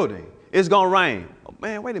 Noah building. It's going to rain. Oh,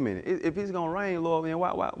 man, wait a minute. If it's going to rain, Lord, man,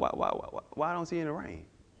 why don't see any rain?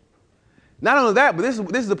 Not only that, but this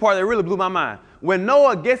is the part that really blew my mind. When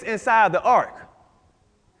Noah gets inside the ark,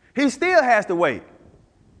 he still has to wait.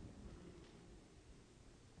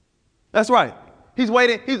 That's right. He's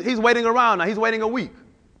waiting. He's waiting around now. He's waiting a week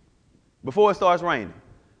before it starts raining.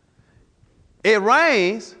 It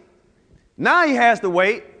rains. Now he has to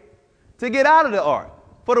wait to get out of the ark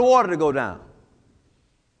for the water to go down.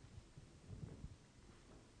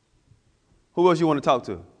 Who else you want to talk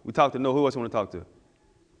to? We talked to Noah. Who else you want to talk to?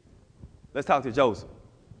 Let's talk to Joseph.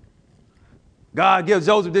 God gives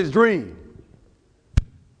Joseph this dream.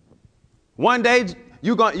 One day,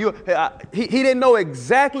 he didn't know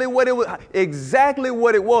exactly what it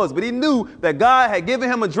was, but he knew that God had given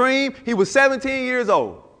him a dream. He was 17 years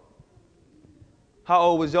old. How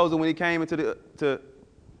old was Joseph when he came into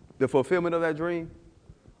the fulfillment of that dream?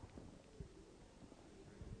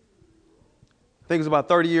 I think he was about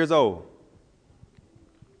 30 years old.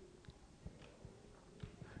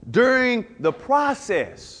 During the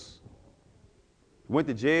process, he went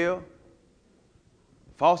to jail,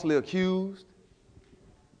 falsely accused,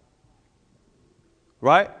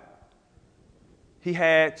 right? He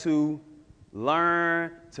had to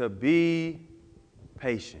learn to be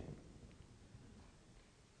patient.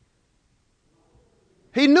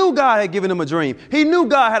 He knew God had given him a dream. He knew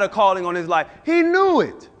God had a calling on his life. He knew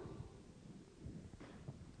it.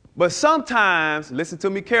 But sometimes, listen to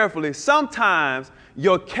me carefully, sometimes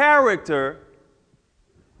your character,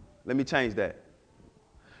 let me change that.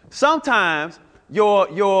 Sometimes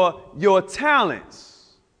your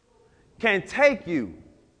talents can take you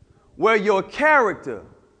where your character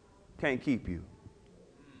can't keep you.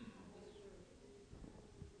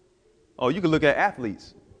 Oh, you can look at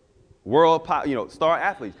athletes. Star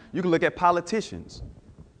athletes. You can look at politicians.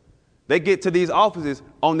 They get to these offices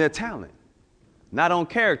on their talent, not on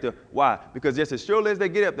character. Why? Because just as surely as they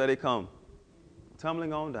get up there, they come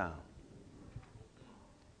tumbling on down.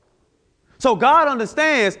 So God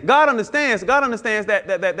understands that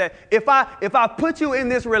if I put you in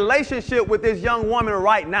this relationship with this young woman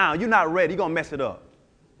right now, you're not ready. You're going to mess it up.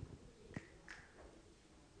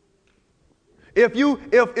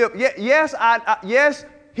 Yes,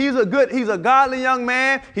 he's a godly young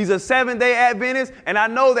man. He's a Seventh-day Adventist, and I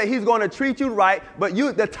know that he's going to treat you right, but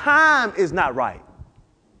the time is not right.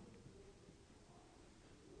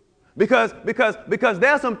 Because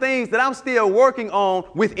there's some things that I'm still working on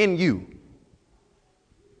within you.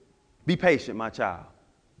 Be patient, my child.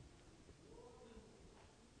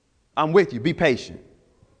 I'm with you. Be patient.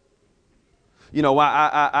 You know,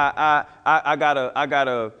 I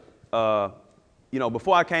gotta, you know,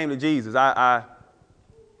 before I came to Jesus, I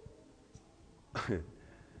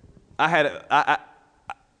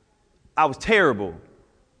was terrible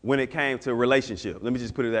when it came to relationship. Let me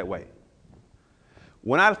just put it that way.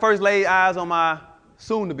 When I first laid eyes on my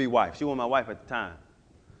soon-to-be wife, she was my wife at the time,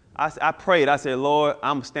 I prayed. I said, Lord,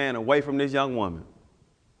 I'm staying away from this young woman.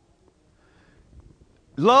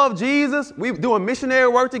 Love Jesus. We doing missionary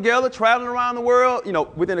work together, traveling around the world, you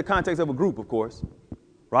know, within the context of a group, of course,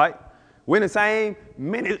 right? We're in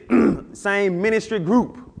the same ministry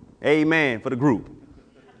group. Amen for the group.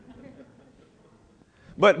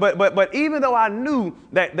 But even though I knew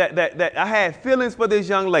that I had feelings for this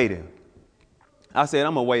young lady, I said,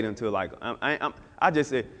 I'm going to wait until I just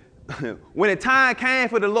said, when the time came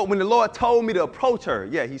for the Lord, when the Lord told me to approach her,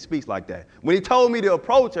 yeah, he speaks like that. When he told me to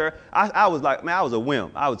approach her, I was like, man, I was a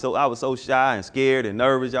wimp. I was so shy and scared and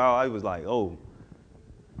nervous, y'all. I was like, oh.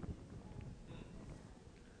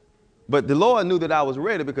 But the Lord knew that I was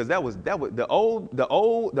ready because that was the old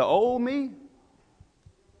me.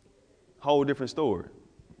 Whole different story.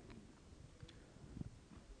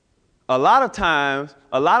 A lot of times,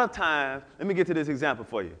 let me get to this example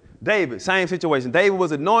for you. David, same situation. David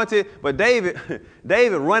was anointed, but David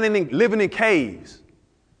living in caves.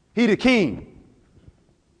 He the king.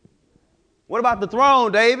 What about the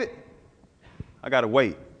throne, David? I got to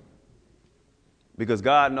wait. Because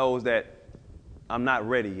God knows that I'm not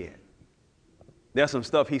ready yet. There's some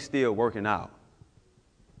stuff he's still working out.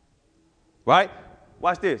 Right?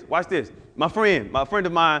 Watch this. My friend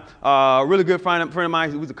of mine, a really good friend of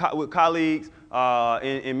mine, who's with colleagues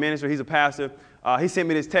in ministry. He's a pastor. He sent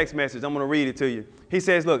me this text message. I'm going to read it to you. He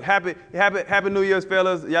says, look, happy New Year's,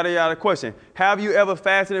 fellas, yada, yada. Question. Have you ever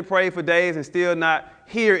fasted and prayed for days and still not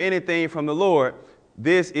hear anything from the Lord?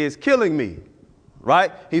 This is killing me.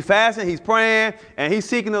 Right? He's fasting, he's praying, and he's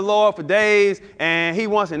seeking the Lord for days, and he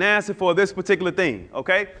wants an answer for this particular thing.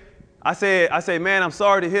 Okay? I said, man, I'm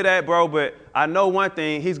sorry to hear that, bro, but I know one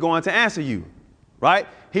thing, he's going to answer you. Right?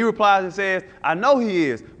 He replies and says, I know he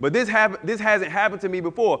is, but this hasn't happened to me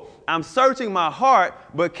before. I'm searching my heart,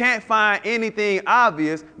 but can't find anything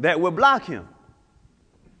obvious that would block him.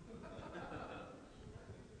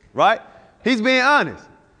 Right? He's being honest.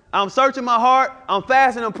 I'm searching my heart. I'm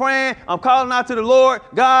fasting and praying. I'm calling out to the Lord.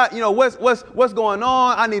 God, you know, what's going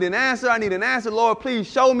on? I need an answer. Lord, please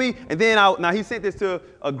show me. And then now he sent this to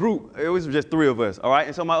a group. It was just 3 of us. All right.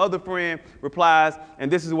 And so my other friend replies,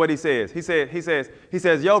 and this is what he says. He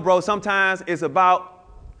says, yo, bro, sometimes it's about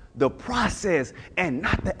the process and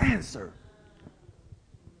not the answer.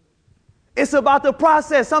 It's about the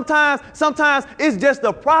process. Sometimes it's just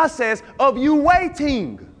the process of you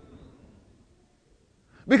waiting.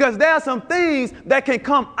 Because there are some things that can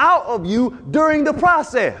come out of you during the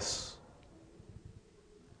process.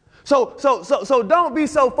 So don't be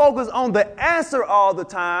so focused on the answer all the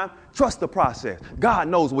time. Trust the process. God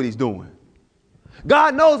knows what he's doing.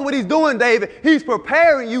 God knows what he's doing, David. He's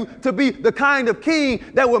preparing you to be the kind of king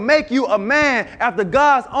that will make you a man after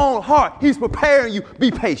God's own heart. He's preparing you. Be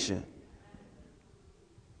patient.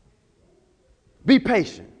 Be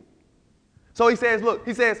patient. So he says, look,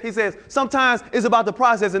 he says, sometimes it's about the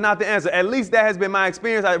process and not the answer. At least that has been my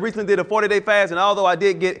experience. I recently did a 40-day fast, and although I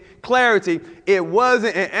did get clarity, it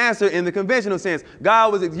wasn't an answer in the conventional sense.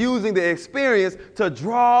 God was using the experience to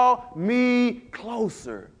draw me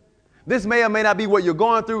closer. This may or may not be what you're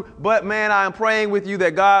going through, but man, I am praying with you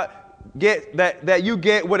that that you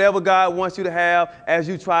get whatever God wants you to have as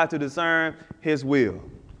you try to discern his will.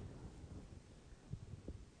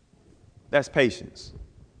 That's patience.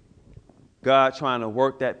 God trying to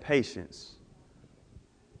work that patience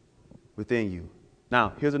within you.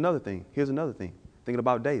 Now, here's another thing. Thinking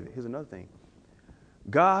about David, here's another thing.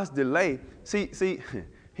 God's delay. See,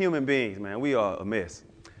 human beings, man, we are a mess.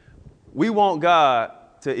 We want God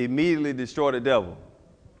to immediately destroy the devil,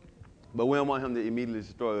 but we don't want him to immediately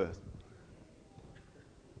destroy us.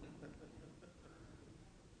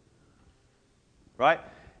 Right?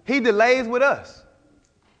 He delays with us.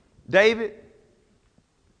 David,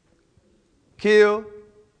 kill,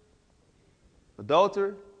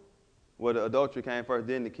 adultery. Well, the adultery came first,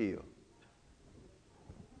 then the kill.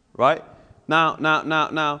 Right? Now,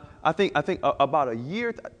 I think about a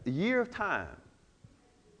year of time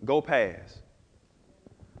go past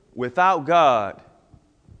without God.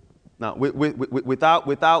 Now,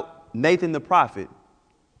 without Nathan the prophet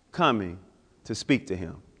coming to speak to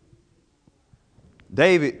him.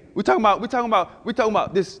 David, we're talking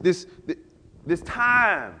about this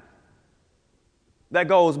time. that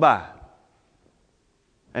goes by.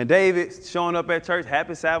 And David showing up at church,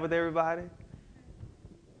 happy Sabbath, everybody.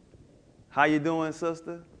 How you doing,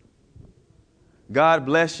 sister? God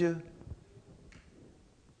bless you.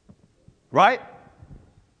 Right?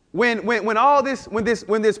 When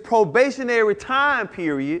this probationary time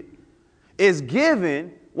period is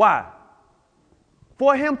given, why?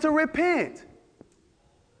 For him to repent.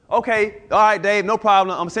 Okay, all right, Dave, no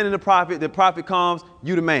problem. I'm sending the prophet. The prophet comes,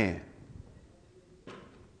 you the man.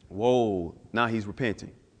 Whoa, now he's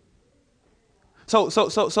repenting. So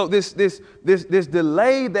this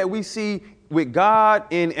delay that we see with God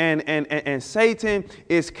and Satan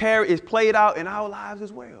is played out in our lives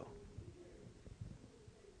as well.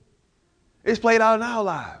 It's played out in our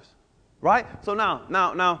lives, right? So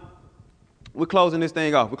now we're closing this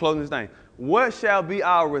thing off. We're closing this thing. What shall be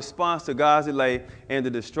our response to God's delay in the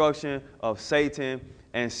destruction of Satan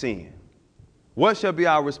and sin? What shall be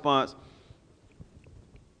our response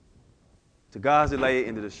to God's delay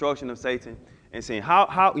in the destruction of Satan and sin? How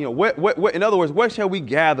what in other words, what shall we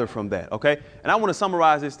gather from that? Okay, and I want to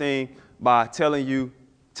summarize this thing by telling you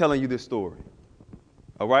this story.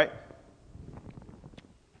 All right.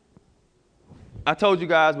 I told you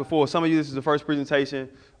guys before, some of you, this is the first presentation,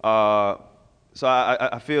 so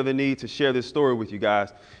I feel the need to share this story with you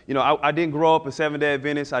guys. You know, I didn't grow up a Seventh-day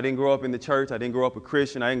Adventist. I didn't grow up in the church. I didn't grow up a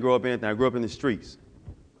Christian. I didn't grow up anything. I grew up in the streets,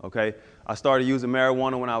 okay? I started using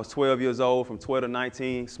marijuana when I was 12 years old, from 12 to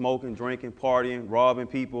 19, smoking, drinking, partying, robbing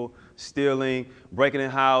people, stealing, breaking in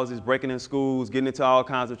houses, breaking in schools, getting into all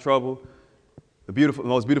kinds of trouble. The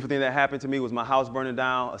most beautiful thing that happened to me was my house burning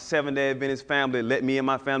down. A Seventh-day Adventist family let me and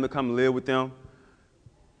my family come and live with them.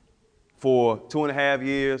 For 2.5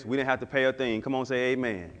 years, we didn't have to pay a thing. Come on, say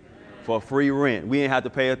amen. For free rent. We didn't have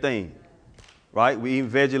to pay a thing. Right? We eat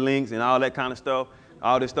veggie links and all that kind of stuff.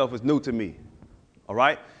 All this stuff was new to me. All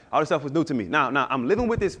right? All this stuff was new to me. Now I'm living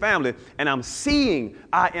with this family, and I am seeing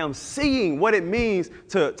what it means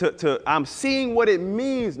I'm seeing what it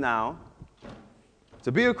means now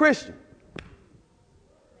to be a Christian.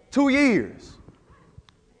 2 years.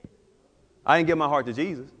 I didn't give my heart to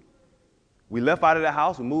Jesus. We left out of the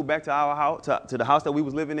house. We moved back to our house, to the house that we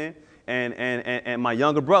was living in. And my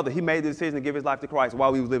younger brother, he made the decision to give his life to Christ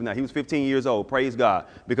while we was living there. He was 15 years old. Praise God.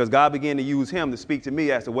 Because God began to use him to speak to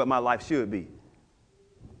me as to what my life should be.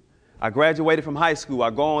 I graduated from high school. I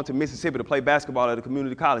go on to Mississippi to play basketball at a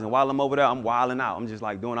community college. And while I'm over there, I'm wilding out. I'm just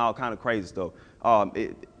like doing all kind of crazy stuff. I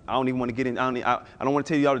don't even want to get in. I don't want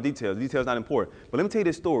to tell you all the details. The details are not important. But let me tell you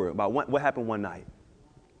this story about what happened one night.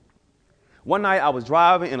 One night I was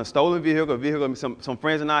driving in a stolen vehicle, some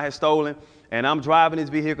friends and I had stolen, and I'm driving this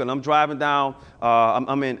vehicle, and I'm driving down. I'm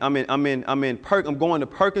going to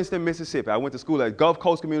Perkinston, Mississippi. I went to school at Gulf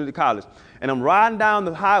Coast Community College, and I'm riding down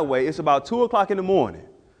the highway. It's about 2:00 in the morning.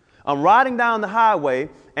 I'm riding down the highway,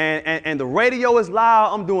 and the radio is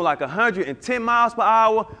loud. I'm doing like 110 miles per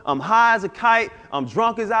hour. I'm high as a kite. I'm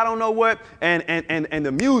drunk as I don't know what, and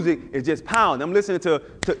the music is just pounding. I'm listening to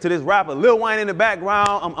this rapper, Lil Wayne, in the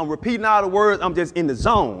background. I'm repeating all the words. I'm just in the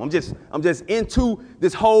zone. I'm just into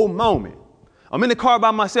this whole moment. I'm in the car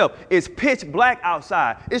by myself. It's pitch black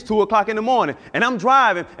outside. It's 2:00 in the morning, and I'm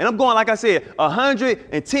driving, and I'm going, like I said,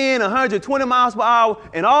 110, 120 miles per hour,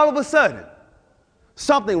 and all of a sudden,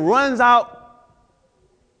 something runs out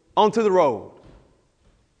onto the road.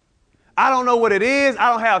 I don't know what it is. I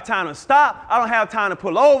don't have time to stop. I don't have time to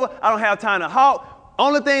pull over. I don't have time to halt.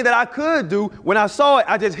 Only thing that I could do when I saw it,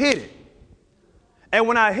 I just hit it. And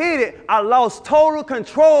when I hit it, I lost total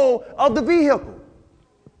control of the vehicle.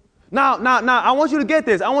 Now, I want you to get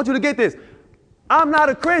this. I'm not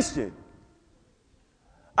a Christian.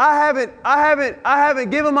 I haven't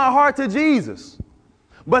given my heart to Jesus.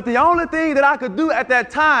 But the only thing that I could do at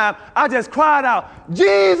that time, I just cried out,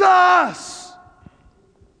 Jesus!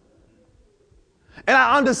 And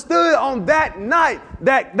I understood on that night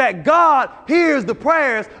that God hears the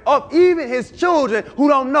prayers of even his children who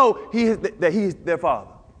don't know that he's their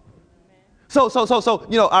father. So,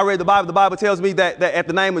 I read the Bible. The Bible tells me that at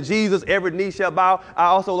the name of Jesus, every knee shall bow. I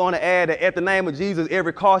also want to add that at the name of Jesus,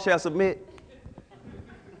 every car shall submit.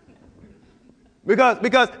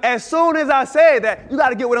 Because as soon as I say that, you got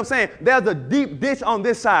to get what I'm saying. There's a deep ditch on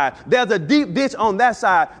this side. There's a deep ditch on that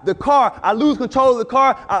side. The car, I lose control of the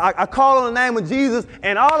car. I call on the name of Jesus,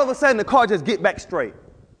 and all of a sudden the car just get back straight.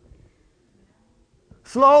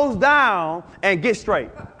 Slows down and gets straight.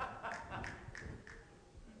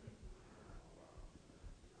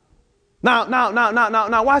 Now,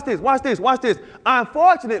 watch this.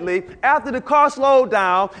 Unfortunately, after the car slowed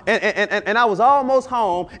down and I was almost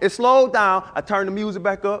home, it slowed down. I turned the music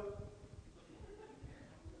back up.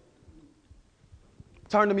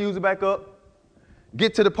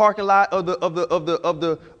 get to the parking lot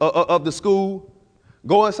of the school,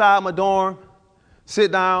 go inside my dorm,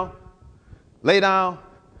 sit down, lay down,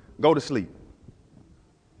 go to sleep.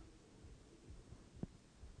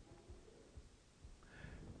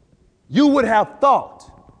 You would have thought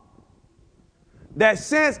that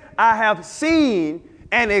since I have seen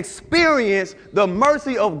and experienced the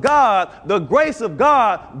mercy of God, the grace of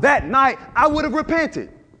God that night, I would have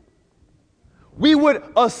repented. We would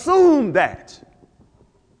assume that.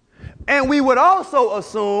 And we would also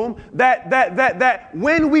assume that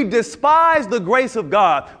when we despise the grace of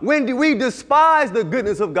God, when we despise the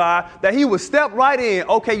goodness of God, that he would step right in.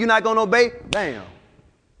 Okay, you're not going to obey? Bam.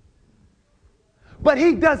 But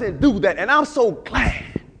he doesn't do that. And I'm so glad.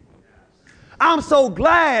 I'm so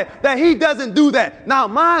glad that he doesn't do that. Now,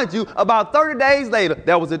 mind you, about 30 days later,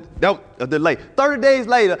 that was a delay. 30 days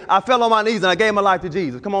later, I fell on my knees and I gave my life to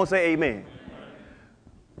Jesus. Come on, say amen.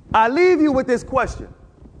 I leave you with this question.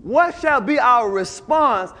 What shall be our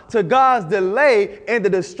response to God's delay in the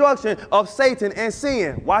destruction of Satan and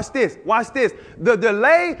sin? Watch this. Watch this. The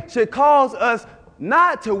delay should cause us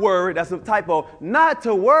not to worry. That's a typo. Not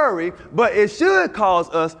to worry, but it should cause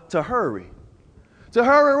us to hurry. To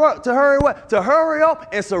hurry what? To hurry up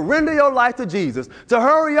and surrender your life to Jesus. To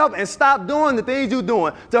hurry up and stop doing the things you're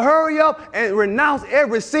doing. To hurry up and renounce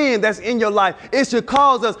every sin that's in your life. It should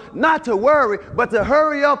cause us not to worry, but to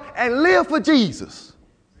hurry up and live for Jesus.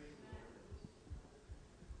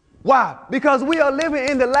 Why? Because we are living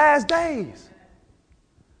in the last days.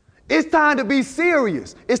 It's time to be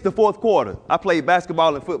serious. It's the fourth quarter. I played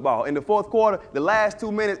basketball and football. In the fourth quarter, the last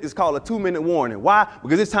 2 minutes is called a 2-minute warning. Why?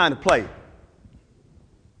 Because it's time to play.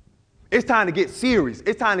 It's time to get serious.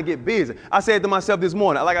 It's time to get busy. I said to myself this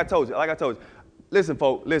morning, like I told you, listen,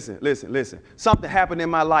 folks, listen. Something happened in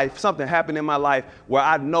my life where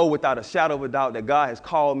I know without a shadow of a doubt that God has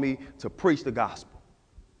called me to preach the gospel.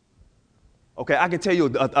 Okay, I can tell you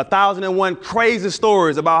 1,001 crazy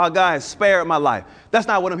stories about how God has spared my life. That's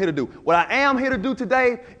not what I'm here to do. What I am here to do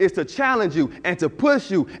today is to challenge you and to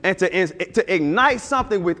push you and to ignite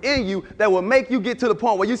something within you that will make you get to the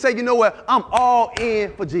point where you say, you know what, I'm all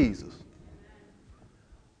in for Jesus.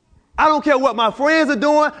 I don't care what my friends are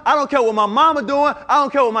doing. I don't care what my mama doing. I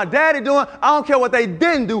don't care what my daddy doing. I don't care what they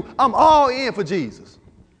didn't do. I'm all in for Jesus.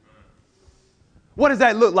 What does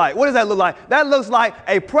that look like? That looks like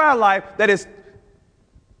a prayer life that is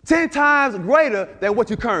 10 times greater than what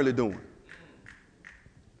you're currently doing.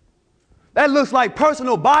 That looks like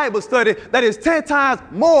personal Bible study that is 10 times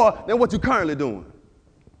more than what you're currently doing.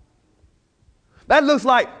 That looks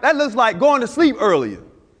like going to sleep earlier.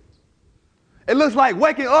 It looks like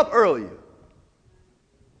waking up earlier.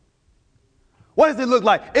 What does it look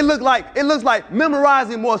like? It looks like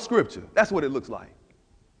memorizing more scripture. That's what it looks like.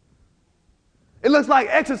 It looks like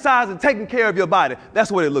exercising, taking care of your body.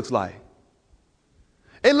 That's what it looks like.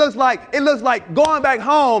 It looks like going back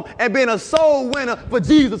home and being a soul winner for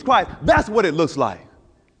Jesus Christ. That's what it looks like.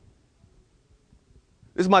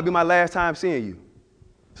 This might be my last time seeing you.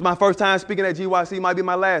 It's my first time speaking at GYC. It might be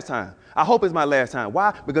my last time. I hope it's my last time.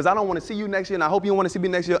 Why? Because I don't want to see you next year, and I hope you don't want to see me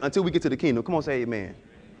next year until we get to the kingdom. Come on, say amen.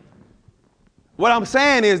 What I'm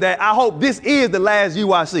saying is that I hope this is the last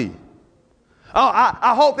UIC.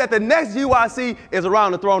 I hope that the next UIC is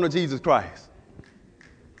around the throne of Jesus Christ.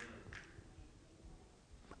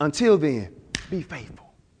 Until then, be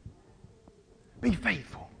faithful. Be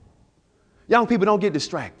faithful. Young people, don't get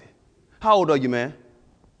distracted. How old are you, man?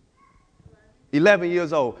 11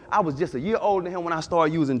 years old. I was just a year older than him when I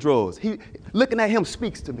started using drugs. Looking at him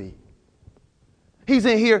speaks to me. He's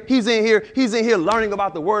in here learning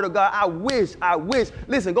about the word of God. I wish.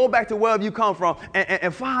 Listen, go back to wherever you come from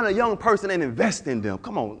and find a young person and invest in them.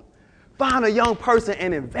 Come on. Find a young person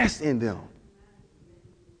and invest in them.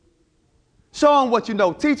 Show them what you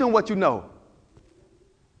know. Teach them what you know.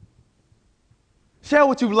 Share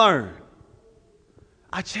what you've learned.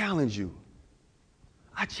 I challenge you.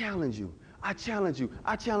 I challenge you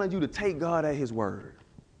to take God at his word.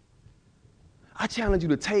 I challenge you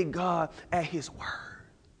to take God at his word.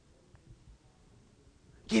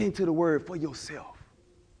 Get into the word for yourself.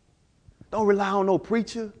 Don't rely on no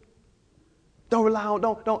preacher.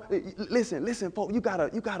 Listen, folks,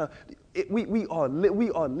 we are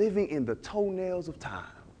living in the toenails of time.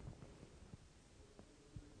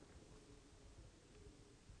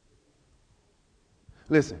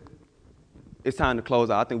 Listen, it's time to close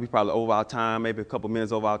out. I think we're probably over our time, maybe a couple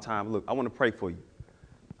minutes over our time. Look, I want to pray for you.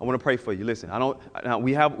 Listen,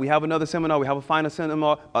 we have another seminar. We have a final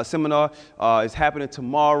seminar. It's happening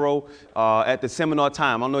tomorrow at the seminar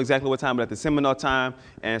time. I don't know exactly what time, but at the seminar time.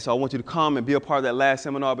 And so I want you to come and be a part of that last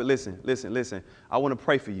seminar. But listen. I want to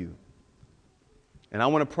pray for you. And I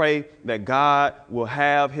want to pray that God will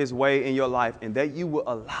have his way in your life and that you will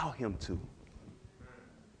allow him to.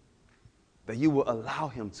 That you will allow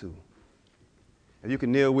him to. If you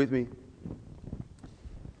can kneel with me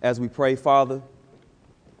as we pray, Father.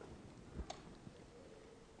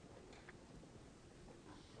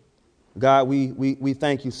 God, we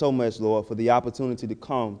thank you so much, Lord, for the opportunity to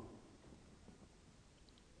come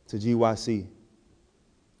to GYC.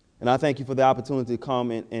 And I thank you for the opportunity to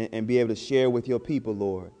come and be able to share with your people,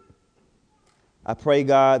 Lord. I pray,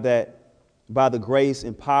 God, that by the grace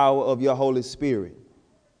and power of your Holy Spirit,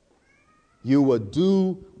 you will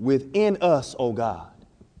do within us, oh God,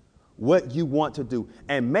 what you want to do.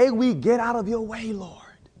 And may we get out of your way, Lord.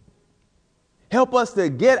 Help us to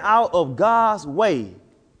get out of God's way,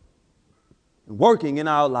 working in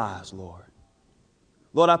our lives, Lord.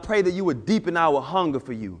 Lord, I pray that you would deepen our hunger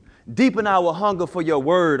for you. Deepen our hunger for your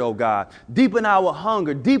word, oh God. Deepen our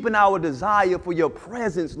hunger, deepen our desire for your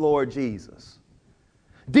presence, Lord Jesus.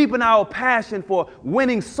 Deepen our passion for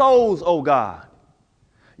winning souls, oh God.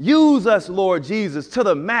 Use us, Lord Jesus, to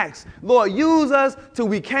the max. Lord, use us till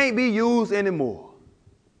we can't be used anymore.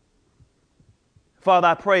 Father,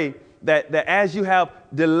 I pray that as you have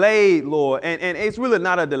delayed, Lord, and it's really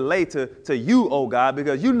not a delay to you, oh God,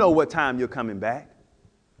 because you know what time you're coming back.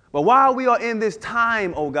 But while we are in this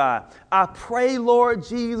time, oh God, I pray, Lord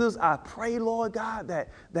Jesus, I pray, Lord God,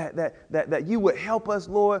 that you would help us,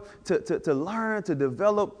 Lord, to learn, to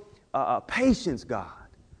develop patience, God.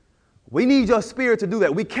 We need your spirit to do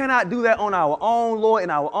that. We cannot do that on our own, Lord, in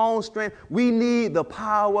our own strength. We need the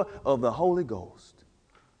power of the Holy Ghost.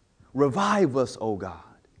 Revive us, oh God.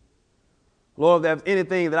 Lord, if there's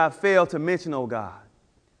anything that I failed to mention, oh God,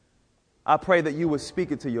 I pray that you would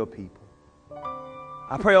speak it to your people.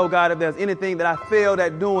 I pray, oh God, if there's anything that I failed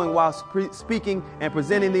at doing while speaking and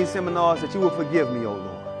presenting these seminars, that you will forgive me, oh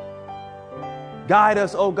Lord. Guide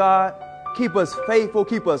us, oh God. Keep us faithful,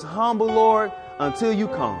 keep us humble, Lord, until you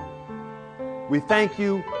come. We thank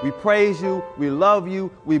you, we praise you, we love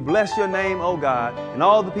you, we bless your name, oh God. And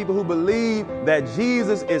all the people who believe that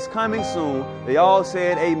Jesus is coming soon, they all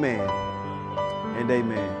said amen and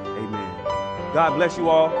amen. Amen. God bless you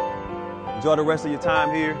all. Enjoy the rest of your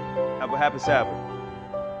time here. Have a happy Sabbath.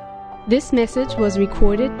 This message was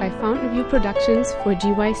recorded by Fountain View Productions for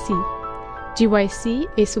GYC. GYC,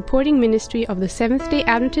 a supporting ministry of the Seventh-day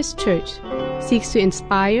Adventist Church, seeks to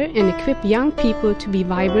inspire and equip young people to be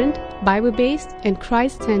vibrant, Bible-based, and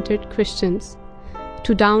Christ-centered Christians.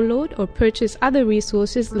 To download or purchase other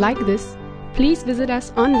resources like this, please visit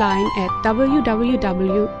us online at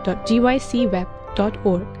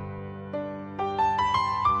www.gycweb.org.